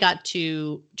time we got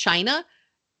to China,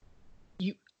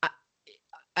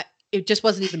 it just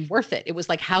wasn't even worth it. It was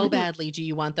like, how badly do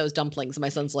you want those dumplings? And my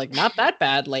son's like, not that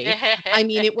badly. I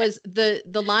mean, it was the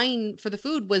line for the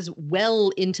food was well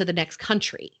into the next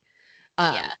country.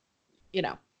 At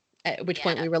which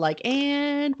point we were like,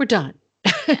 and we're done.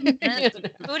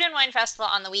 The Food and Wine Festival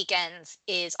on the weekends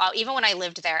is even when I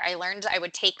lived there, I learned I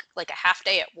would take like a half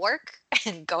day at work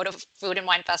and go to Food and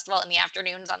Wine Festival in the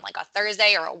afternoons on like a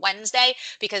Thursday or a Wednesday,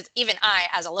 because even I,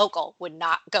 as a local, would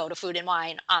not go to Food and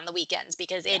Wine on the weekends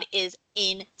because it is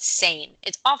insane.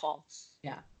 It's awful.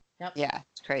 Yeah. Yep. Yeah,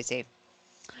 it's crazy.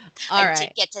 All I right.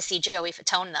 did get to see Joey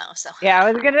Fatone though, so Yeah,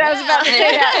 I was about to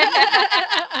say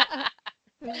that.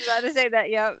 I was about to say that.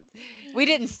 Yeah, we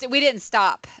didn't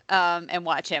stop and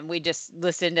watch him. We just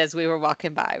listened as we were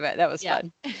walking by, but that was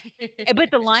fun.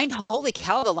 But the line, holy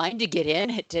cow, the line to get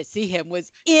in to see him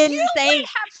was insane. You would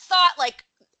have thought like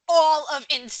all of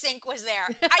NSYNC was there.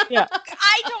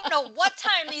 I don't know what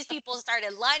time these people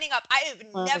started lining up. I have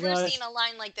never seen a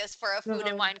line like this for a Food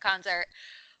and Wine concert.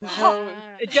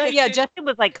 Justin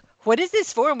was like, "What is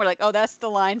this for?" And we're like, "Oh, that's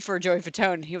the line for Joey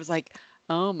Fatone." And he was like,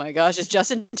 "Oh my gosh, is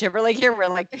Justin Timberlake here?" We're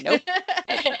like, "Nope."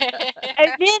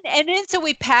 and then so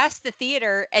we passed the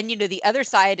theater, and the other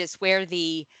side is where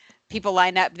the people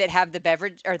line up that have the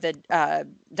beverage or the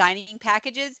dining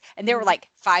packages, and there were like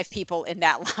 5 people in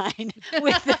that line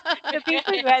with the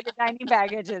people who had the dining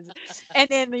packages, and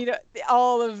then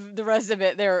all of the rest of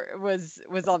it there was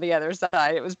on the other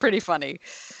side. It was pretty funny,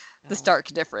 the stark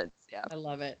difference. Yeah, I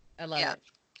love it. It.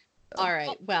 All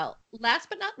right. Well, last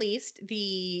but not least,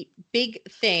 the big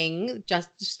thing,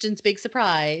 Justin's big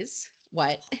surprise.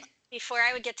 What? Before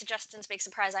I would get to Justin's big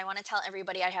surprise, I want to tell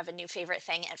everybody I have a new favorite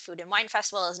thing at Food and Wine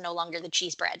Festival is no longer the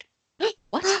cheese bread.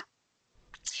 What?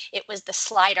 It was the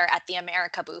slider at the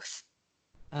America booth.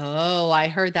 Oh, I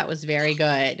heard that was very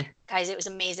good. Guys, it was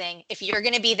amazing. If you're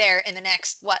going to be there in the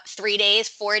next, 3 days,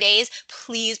 4 days,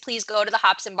 please go to the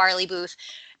hops and barley booth.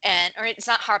 Or it's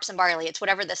not hops and barley. It's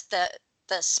whatever the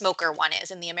smoker one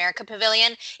is in the America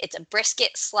Pavilion. It's a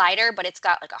brisket slider, but it's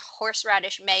got like a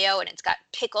horseradish mayo and it's got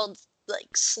pickled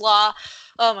like slaw.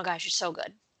 Oh my gosh, it's so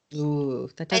good. Ooh,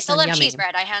 that does I still sound love yummy. cheese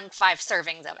bread. I had 5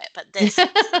 servings of it, but this is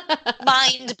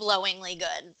mind-blowingly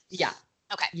good. Yeah.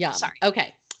 Okay. Yeah. Sorry.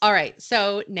 Okay. All right.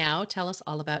 So now tell us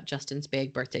all about Justin's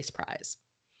big birthday surprise.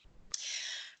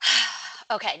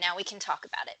 Okay, now we can talk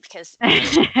about it because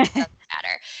it doesn't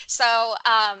matter. So,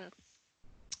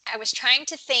 I was trying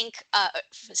to think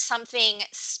something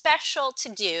special to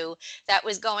do that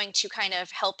was going to kind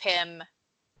of help him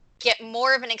get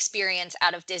more of an experience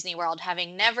out of Disney World,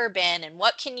 having never been, and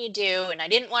what can you do? And I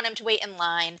didn't want him to wait in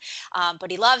line, but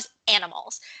he loves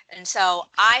animals. And so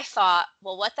I thought,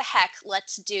 well, what the heck,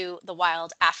 let's do the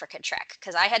Wild Africa Trek,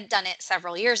 because I had done it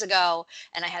several years ago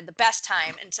and I had the best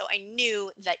time. And so I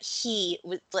knew that he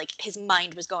was like, his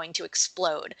mind was going to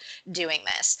explode doing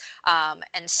this.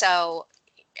 And so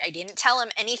I didn't tell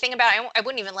him anything about it. I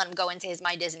wouldn't even let him go into his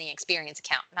My Disney Experience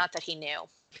account. Not that he knew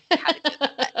how to do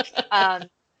that.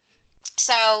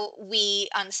 So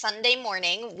on Sunday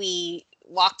morning, we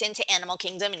walked into Animal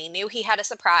Kingdom and he knew he had a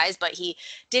surprise, but he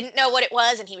didn't know what it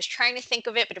was and he was trying to think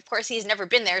of it. But of course, he's never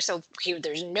been there, so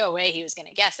there's no way he was going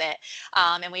to guess it.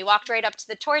 And we walked right up to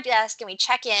the tour desk and we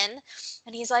check in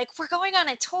and he's like, "We're going on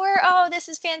a tour. Oh, this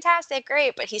is fantastic.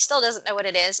 Great." But he still doesn't know what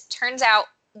it is. Turns out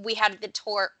we had the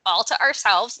tour all to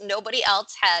ourselves. Nobody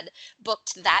else had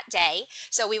booked that day.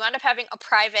 So we wound up having a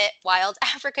private Wild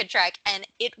Africa Trek, and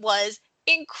it was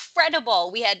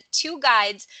incredible. We had 2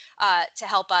 guides to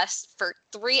help us for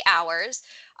 3 hours.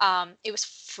 It was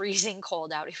freezing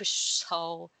cold out. It was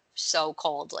so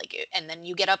cold. And then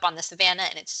you get up on the savannah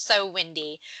and it's so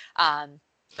windy.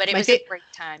 But it was a great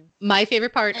time. My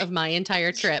favorite part of my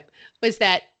entire trip was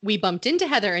that we bumped into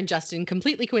Heather and Justin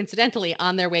completely coincidentally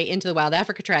on their way into the Wild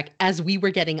Africa Trek as we were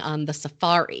getting on the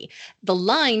safari. The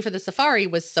line for the safari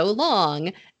was so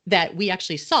long that we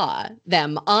actually saw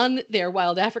them on their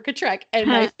Wild Africa Trek. And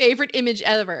my favorite image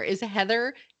ever is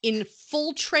Heather in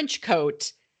full trench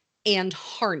coat and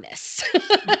harness.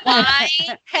 Why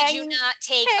did you not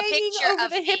take a picture over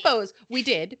of the hippos? We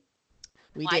did.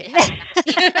 We did.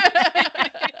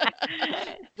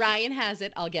 Ryan has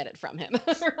it. I'll get it from him.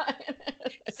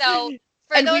 So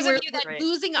for those of you that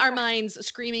losing our minds,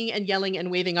 screaming and yelling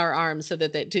and waving our arms so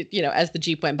that as the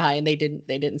Jeep went by and they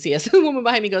didn't see us. The woman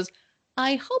behind me goes,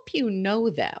 "I hope you know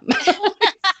them."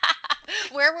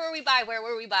 Where were we by?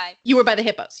 You were by the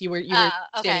hippos. You were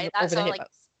okay. That's over the hippos.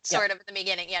 Sort of at the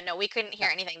beginning. Yeah, no, we couldn't hear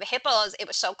anything. The hippos, it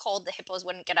was so cold, the hippos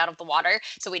wouldn't get out of the water,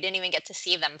 so we didn't even get to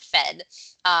see them fed.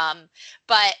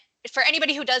 But for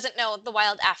anybody who doesn't know the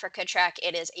Wild Africa Trek,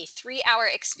 it is a 3-hour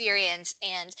experience,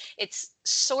 and it's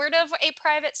sort of a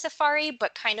private safari,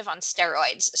 but kind of on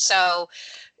steroids. So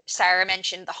Sarah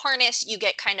mentioned the harness. You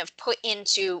get kind of put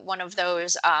into one of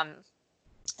those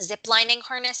zip lining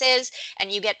harnesses,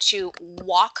 and you get to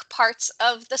walk parts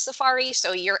of the safari.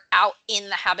 So you're out in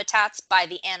the habitats by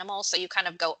the animals. So you kind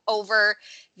of go over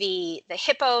the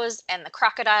hippos and the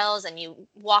crocodiles, and you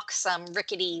walk some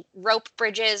rickety rope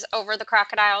bridges over the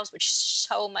crocodiles, which is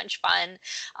so much fun.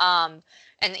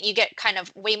 And you get kind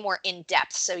of way more in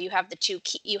depth. So you have the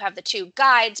two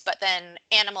guides, but then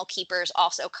animal keepers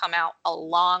also come out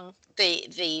along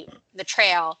the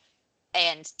trail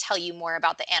and tell you more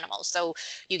about the animals. So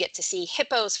you get to see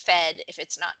hippos fed if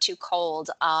it's not too cold.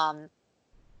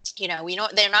 We know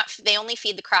they only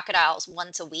feed the crocodiles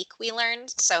once a week, we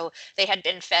learned. So they had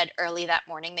been fed early that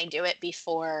morning. They do it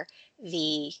before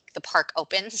the park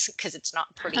opens because it's not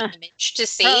a pretty image to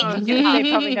see.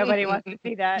 Probably nobody wants to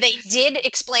see that. They did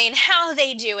explain how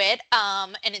they do it.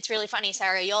 And it's really funny,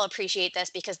 Sarah, you'll appreciate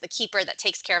this because the keeper that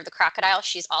takes care of the crocodile,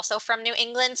 she's also from New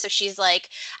England. So she's like,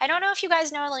 I don't know if you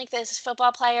guys know like this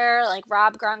football player, like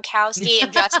Rob Gronkowski,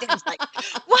 and Justin's like,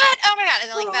 what? Oh my God.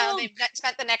 And they're like, no, they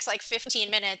spent the next like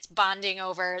 15 minutes bonding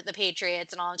over the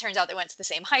Patriots and all. It turns out they went to the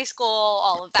same high school,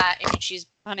 all of that. I mean, she's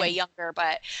way younger,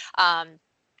 but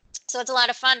so it's a lot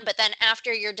of fun. But then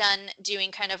after you're done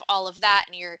doing kind of all of that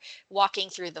and you're walking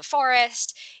through the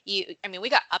forest, we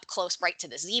got up close right to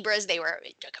the zebras. They were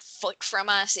like a foot from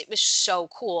us. It was so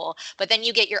cool. But then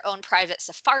you get your own private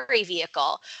safari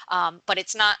vehicle. But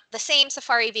it's not the same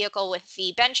safari vehicle with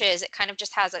the benches. It kind of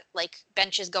just has like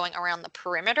benches going around the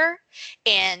perimeter,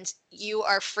 and you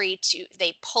are free to,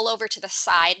 they pull over to the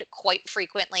side quite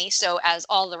frequently. So as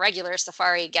all the regular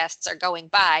safari guests are going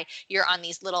by, you're on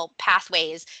these little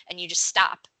pathways and you just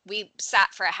stop. We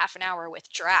sat for a half an hour with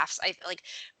giraffes.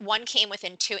 One came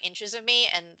within 2 inches of me,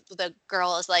 and the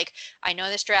girl is like, I know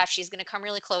this giraffe, she's going to come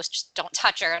really close. Just don't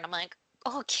touch her. And I'm like,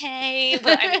 okay.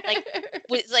 But I mean,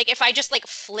 like if I just like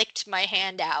flicked my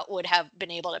hand out, would have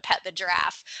been able to pet the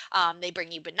giraffe. They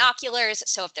bring you binoculars.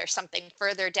 So if there's something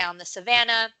further down the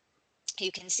savannah,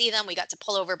 you can see them. We got to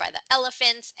pull over by the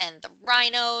elephants and the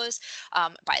rhinos,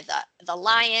 by the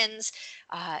lions.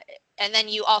 And then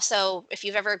you also, if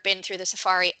you've ever been through the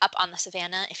safari up on the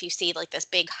savannah, if you see like this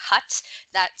big hut,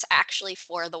 that's actually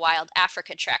for the Wild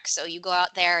Africa Trek. So you go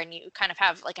out there and you kind of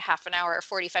have like a half an hour or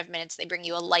 45 minutes. They bring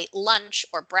you a light lunch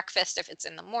or breakfast if it's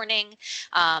in the morning.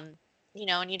 And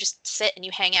you just sit and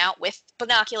you hang out with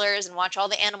binoculars and watch all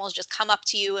the animals just come up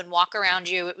to you and walk around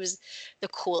you. It was the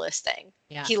coolest thing.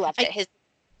 Yeah. He loved it.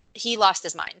 He lost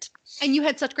his mind. And you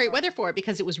had such great weather for it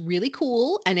because it was really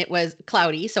cool and it was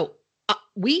cloudy. So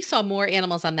we saw more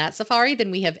animals on that safari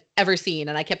than we have ever seen.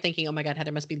 And I kept thinking, oh my God,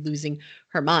 Heather must be losing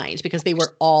her mind because they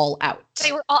were all out.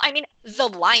 The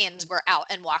lions were out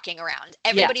and walking around.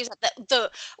 Everybody was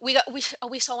at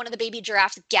we saw one of the baby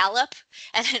giraffes gallop,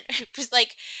 and it was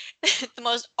like the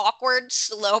most awkward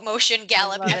slow motion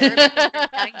gallop ever.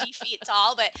 90 feet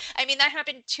tall. But I mean, that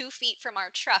happened 2 feet from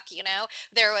our truck,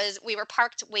 we were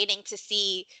parked waiting to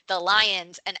see the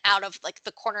lions, and out of like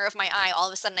the corner of my eye, all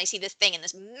of a sudden I see this thing, and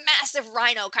this massive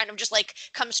rhino kind of just like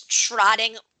comes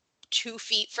trotting 2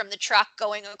 feet from the truck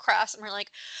going across, and we're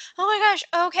like, oh my gosh,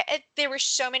 okay. There were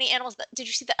so many animals. Did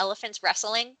you see the elephants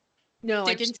wrestling? No,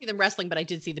 I didn't see them wrestling, but I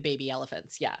did see the baby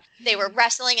elephants. Yeah. They were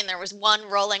wrestling, and there was one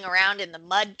rolling around in the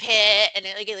mud pit, and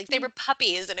they were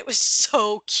puppies, and it was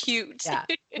so cute. Yeah.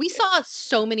 We saw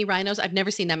so many rhinos. I've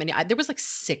never seen that many. There was like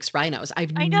 6 rhinos.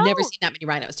 I've never seen that many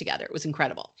rhinos together. It was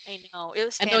incredible. I know. It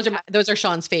was fantastic. And those are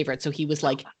Sean's favorites. So he was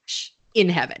like in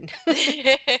heaven.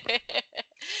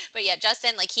 But yeah,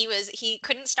 Justin, like he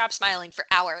couldn't stop smiling for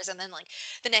hours. And then like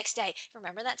the next day,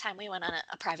 remember that time we went on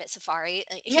a private safari?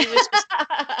 He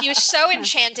was so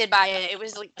enchanted by it. It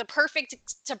was like the perfect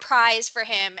surprise for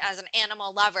him as an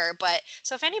animal lover. But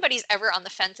so if anybody's ever on the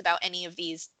fence about any of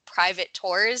these private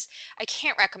tours, I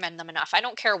can't recommend them enough. I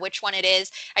don't care which one it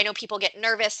is. I know people get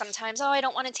nervous sometimes. Oh, I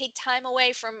don't want to take time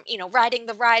away from, riding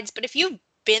the rides. But if you've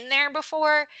been there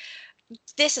before,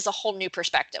 this is a whole new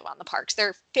perspective on the parks.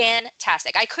 They're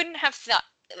fantastic. I couldn't have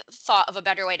thought of a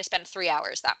better way to spend 3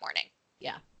 hours that morning.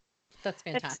 Yeah, that's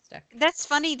fantastic. That's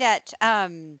funny that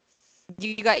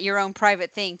you got your own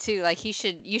private thing too. Like you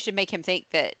should make him think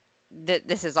that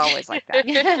this is always like that.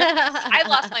 I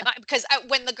lost my mind because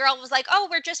when the girl was like, "Oh,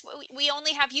 we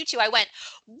only have you two," I went,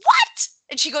 "What?"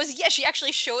 And she goes, yeah, she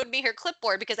actually showed me her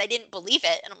clipboard because I didn't believe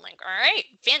it. And I'm like, all right,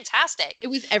 fantastic. It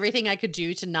was everything I could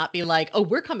do to not be like, oh,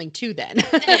 we're coming too then.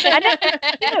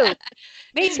 Too.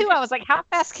 Me too. I was like, how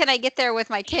fast can I get there with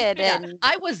my kid? Yeah, And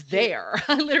I was there.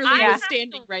 I literally I was have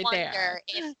standing to right wonder there.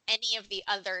 if any of the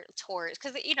other tours,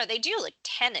 because they do like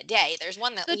 10 a day. There's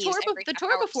one that The leaves tour, every the half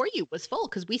tour hour. before you was full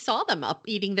because we saw them up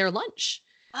eating their lunch.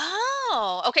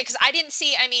 Oh, okay. Because I didn't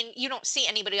see. I mean, you don't see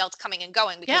anybody else coming and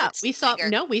going because Yeah, it's we saw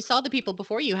bigger. we saw the people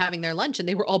before you having their lunch, and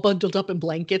they were all bundled up in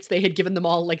blankets. They had given them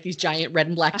all like these giant red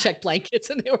and black check blankets,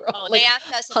 and they were all Oh, like they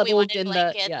asked us if we huddled wanted in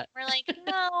blankets. yeah. We're like,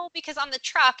 no, because on the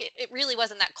truck it really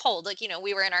wasn't that cold. Like,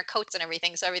 we were in our coats and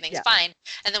everything, so everything's Yeah. fine.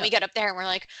 And then we got up there and we're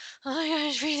like, oh my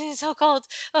gosh, freezing, so cold.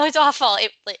 Oh, it's awful.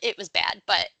 It was bad,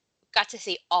 but got to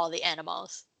see all the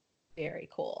animals. Very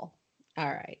cool.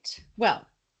 All right. Well,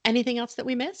 anything else that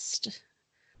we missed?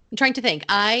 I'm trying to think.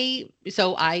 My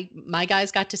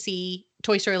guys got to see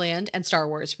Toy Story Land and Star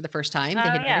Wars for the first time. They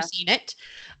had never seen it.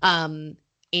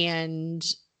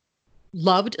 And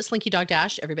loved Slinky Dog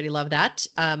Dash. Everybody loved that.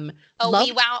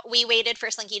 We waited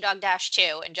for Slinky Dog Dash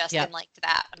too, and Justin liked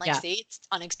that. I'm like, see, it's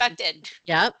unexpected.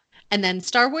 Yep. And then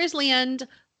Star Wars Land,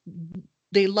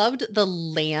 they loved the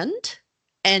land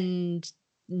and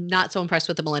not so impressed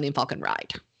with the Millennium Falcon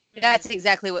ride. That's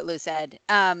exactly what Lou said.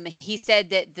 He said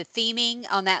that the theming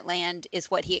on that land is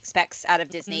what he expects out of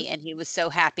Disney, and he was so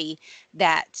happy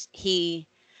that he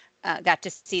got to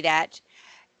see that.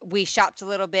 We shopped a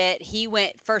little bit. He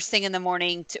went first thing in the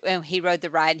morning and he rode the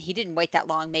ride. And he didn't wait that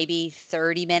long, maybe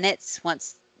 30 minutes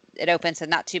once it opened, so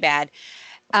not too bad.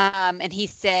 And he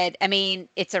said, I mean,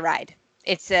 it's a ride.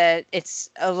 It's a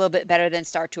little bit better than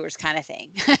Star Tours kind of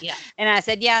thing. Yeah. And I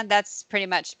said, yeah, that's pretty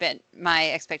much been my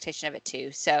expectation of it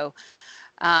too. So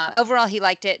overall, he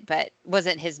liked it, but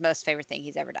wasn't his most favorite thing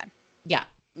he's ever done. Yeah.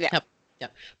 Yeah.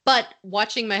 Yep. But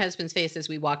watching my husband's face as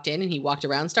we walked in and he walked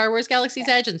around Star Wars Galaxy's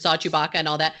Edge and saw Chewbacca and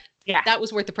all that, that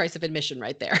was worth the price of admission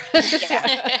right there.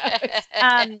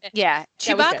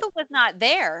 Chewbacca was not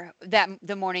there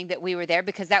the morning that we were there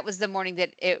because that was the morning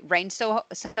that it rained so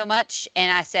much,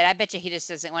 and I said, I bet you he just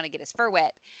doesn't want to get his fur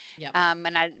wet. Yep.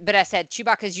 But I said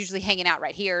Chewbacca's usually hanging out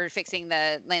right here fixing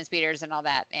the land speeders and all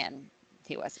that, and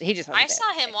he just wasn't I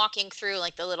saw him walking through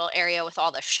like the little area with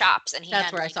all the shops, and he That's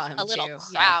had where like, I saw him a little too.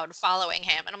 crowd following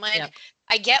him, and I'm like,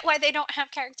 I get why they don't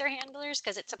have character handlers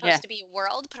because it's supposed to be a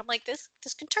world, but I'm like, this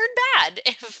could turn bad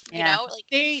if like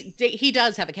he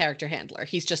does have a character handler.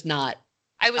 He's just not.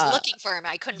 I was looking for him.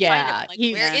 I couldn't find him. I'm like,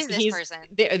 where is this person?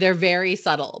 They're very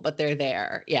subtle, but they're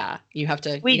there. Yeah, you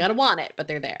gotta want it, but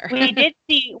they're there.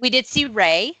 we did see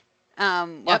Ray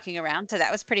walking around, so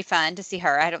that was pretty fun to see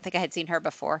her. I don't think I had seen her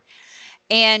before.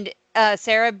 And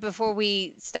Sarah, before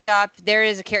we stopped, there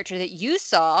is a character that you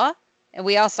saw, and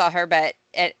we all saw her, but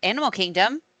at Animal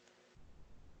Kingdom.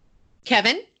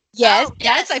 Kevin? Yes. Oh,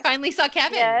 yes, I finally saw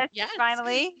Kevin. Yes,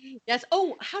 finally. Yes.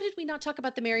 Oh, how did we not talk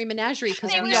about the Merry Menagerie?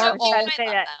 Because They we were are so all cute. I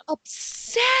love them.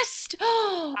 obsessed.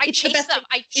 Oh, I chased them.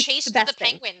 I It's chased best the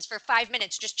thing. penguins for 5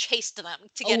 minutes, just chased them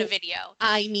to get a video.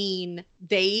 I mean,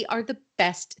 they are the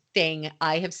best thing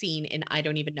I have seen in I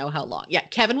don't even know how long. Yeah,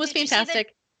 Kevin was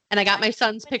fantastic. And I got my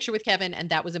son's picture with Kevin, and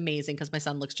that was amazing because my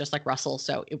son looks just like Russell,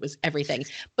 so it was everything.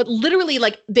 But literally,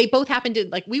 like, they both happened to,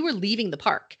 like, we were leaving the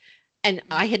park, and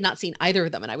I had not seen either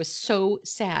of them, and I was so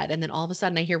sad. And then all of a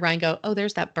sudden, I hear Ryan go, "Oh,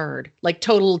 there's that bird!" Like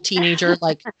total teenager,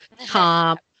 like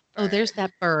calm. Oh, there's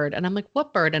that bird, and I'm like,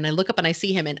 "What bird?" And I look up and I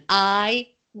see him, and I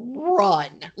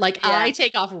run, like I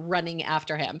take off running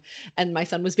after him. And my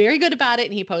son was very good about it,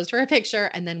 and he posed for a picture.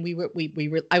 And then we were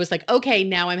I was like, okay,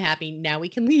 now I'm happy, now we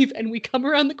can leave. And we come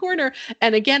around the corner,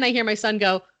 and again I hear my son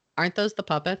go, "Aren't those the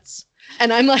puppets?"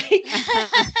 And I'm like,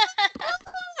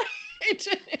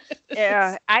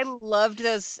 yeah, I loved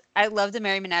the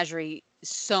Merry Menagerie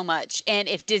so much. And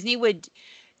if Disney would,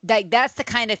 that's the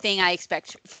kind of thing I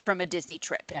expect from a Disney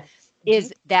trip. Yes.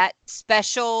 Is that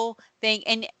special thing.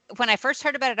 And when I first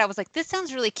heard about it, I was like, this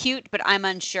sounds really cute, but I'm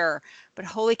unsure. But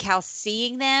holy cow,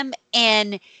 seeing them,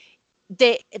 and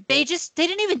they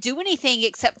didn't even do anything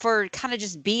except for kind of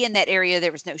just be in that area.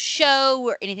 There was no show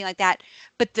or anything like that.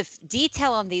 But the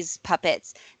detail on these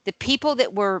puppets, the people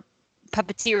that were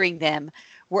puppeteering them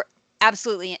were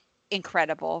absolutely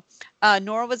incredible.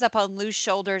 Nora was up on Lou's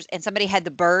shoulders, and somebody had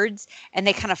the birds, and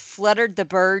they kind of fluttered the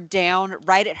bird down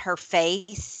right at her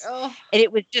face. And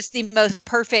it was just the most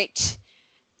perfect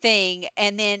thing.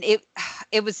 And then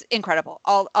it was incredible.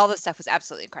 All the stuff was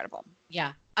absolutely incredible.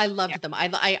 Yeah, I loved them. I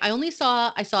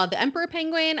saw the emperor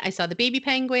penguin. I saw the baby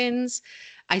penguins.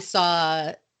 I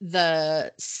saw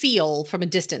the seal from a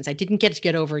distance. I didn't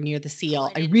get over near the seal. I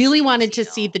I didn't really see the wanted to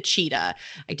see seal. the cheetah.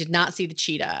 I did not see the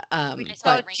cheetah. I We saw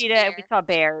saw the But cheetah and we reindeer. saw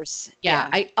bears. yeah,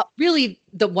 I really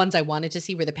the ones I wanted to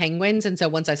see were the penguins, and so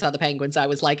once I saw the penguins, I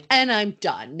was like, and I'm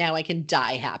done. Now I can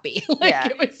die happy. Like Yeah.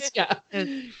 it was, yeah.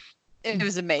 It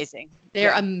was amazing. They're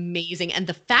Yeah. amazing. And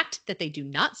the fact that they do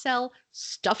not sell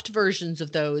stuffed versions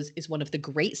of those is one of the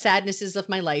great sadnesses of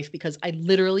my life, because I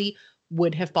literally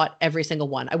would have bought every single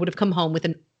one. I would have come home with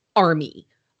an army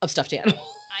of stuffed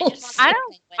animals. I just want I the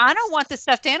don't penguins. want the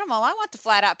stuffed animal. I want the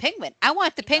flat out penguin. I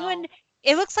want the penguin. No.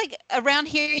 It looks like around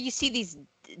here you see these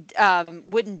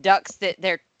wooden ducks that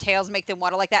their tails make them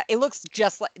waddle like that. It looks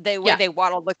just like the way Yeah. they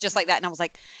waddle look just like that. And I was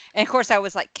like, and of course I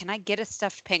was like, can I get a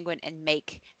stuffed penguin and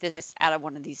make this out of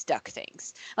one of these duck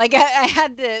things? Like I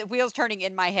had the wheels turning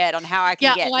in my head on how I can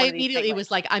Yeah, get well, I one of these immediately penguins.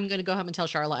 was like, I'm going to go home and tell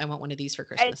Charlotte I want one of these for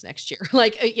Christmas next year.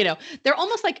 Like, they're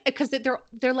almost like, because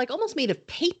they're like almost made of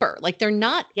paper. Like they're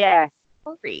not Yeah.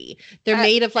 furry. They're I-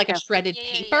 made of like I a know. shredded Yeah, yeah,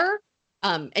 yeah. paper.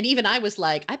 And even I was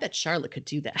like, I bet Charlotte could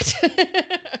do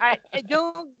that. I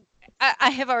don't.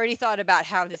 I have already thought about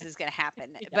how this is going to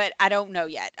happen, but I don't know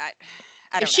yet. I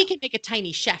If don't she know. can make a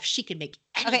tiny chef, she can make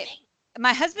anything.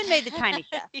 My husband made the tiny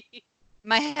chef.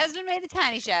 My husband made the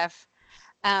tiny chef.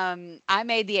 I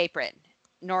made the apron.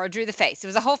 Nora drew the face. It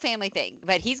was a whole family thing,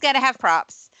 but he's got to have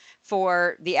props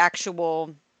for the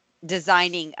actual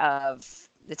designing of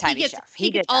the tiny chef. He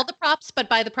gets did all that. the props, but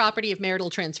by the property of marital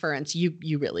transference, you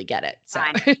really get it. So.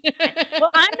 I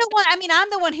Well, I'm the one. I mean, I'm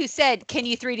the one who said, "Can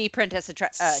you 3D print us a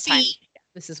tiny?" See,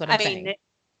 this is what I I'm mean, saying.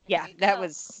 yeah, There you that go.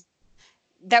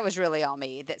 was really all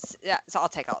me. So I'll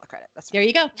take all the credit. That's There fine.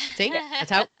 you go. See,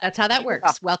 that's how that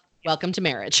works. Welcome to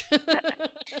marriage.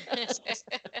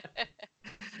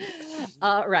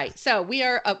 All right. So we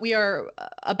are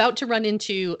about to run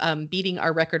into beating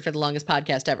our record for the longest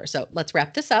podcast ever. So let's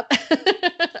wrap this up.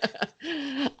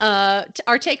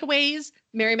 Our takeaways: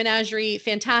 Merry Menagerie,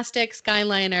 fantastic.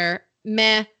 Skyliner,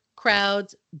 meh.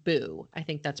 Crowds, boo. I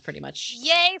think that's pretty much.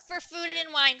 Yay for Food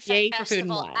and Wine Yay for Food and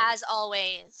Festival, Wine. as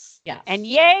always. Yeah. And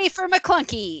yay for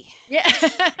McClunky. Yeah.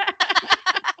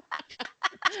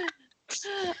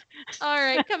 All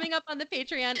right, coming up on the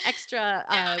Patreon extra,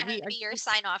 we are. Be your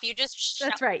sign off. You just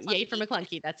That's shout right. Yay for McClunky.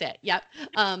 McClunky. That's it. Yep.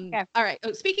 Yeah. All right.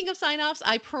 Oh, speaking of sign-offs,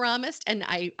 I promised and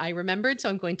I remembered, so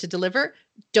I'm going to deliver.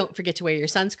 Don't forget to wear your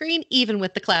sunscreen, even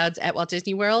with the clouds at Walt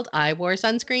Disney World. I wore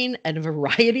sunscreen in a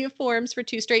variety of forms for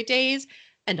 2 straight days,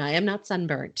 and I am not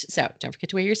sunburnt. So don't forget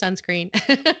to wear your sunscreen.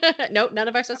 Nope, none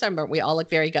of us are sunburnt. We all look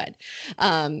very good.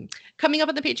 Coming up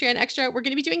on the Patreon Extra, we're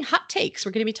going to be doing hot takes.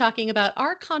 We're going to be talking about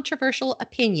our controversial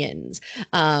opinions.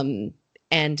 I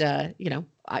don't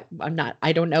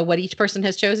know what each person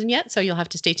has chosen yet, so you'll have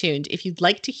to stay tuned. If you'd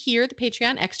like to hear the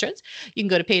Patreon extras, you can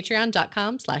go to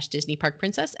patreon.com/Disney Park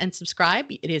Princess and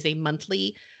subscribe. It is a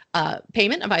monthly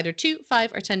payment of either $2,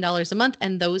 $5, or $10 a month,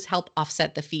 and those help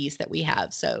offset the fees that we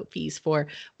have. So fees for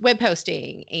web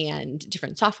hosting and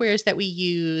different softwares that we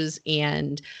use,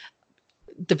 and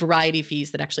the variety of fees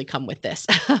that actually come with this.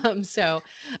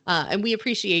 And we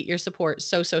appreciate your support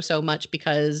so much,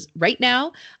 because right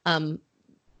now,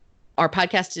 our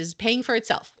podcast is paying for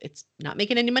itself. It's not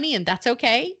making any money, and that's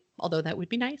okay. Although that would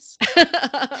be nice,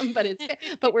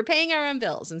 but we're paying our own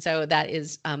bills. And so that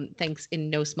is thanks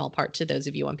in no small part to those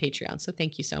of you on Patreon. So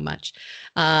thank you so much.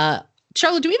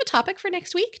 Charlotte, do we have a topic for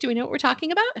next week? Do we know what we're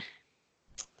talking about?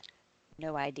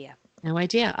 No idea. No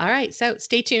idea. All right. So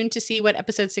stay tuned to see what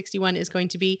episode 61 is going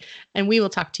to be, and we will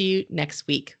talk to you next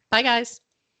week. Bye, guys.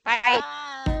 Bye. Bye.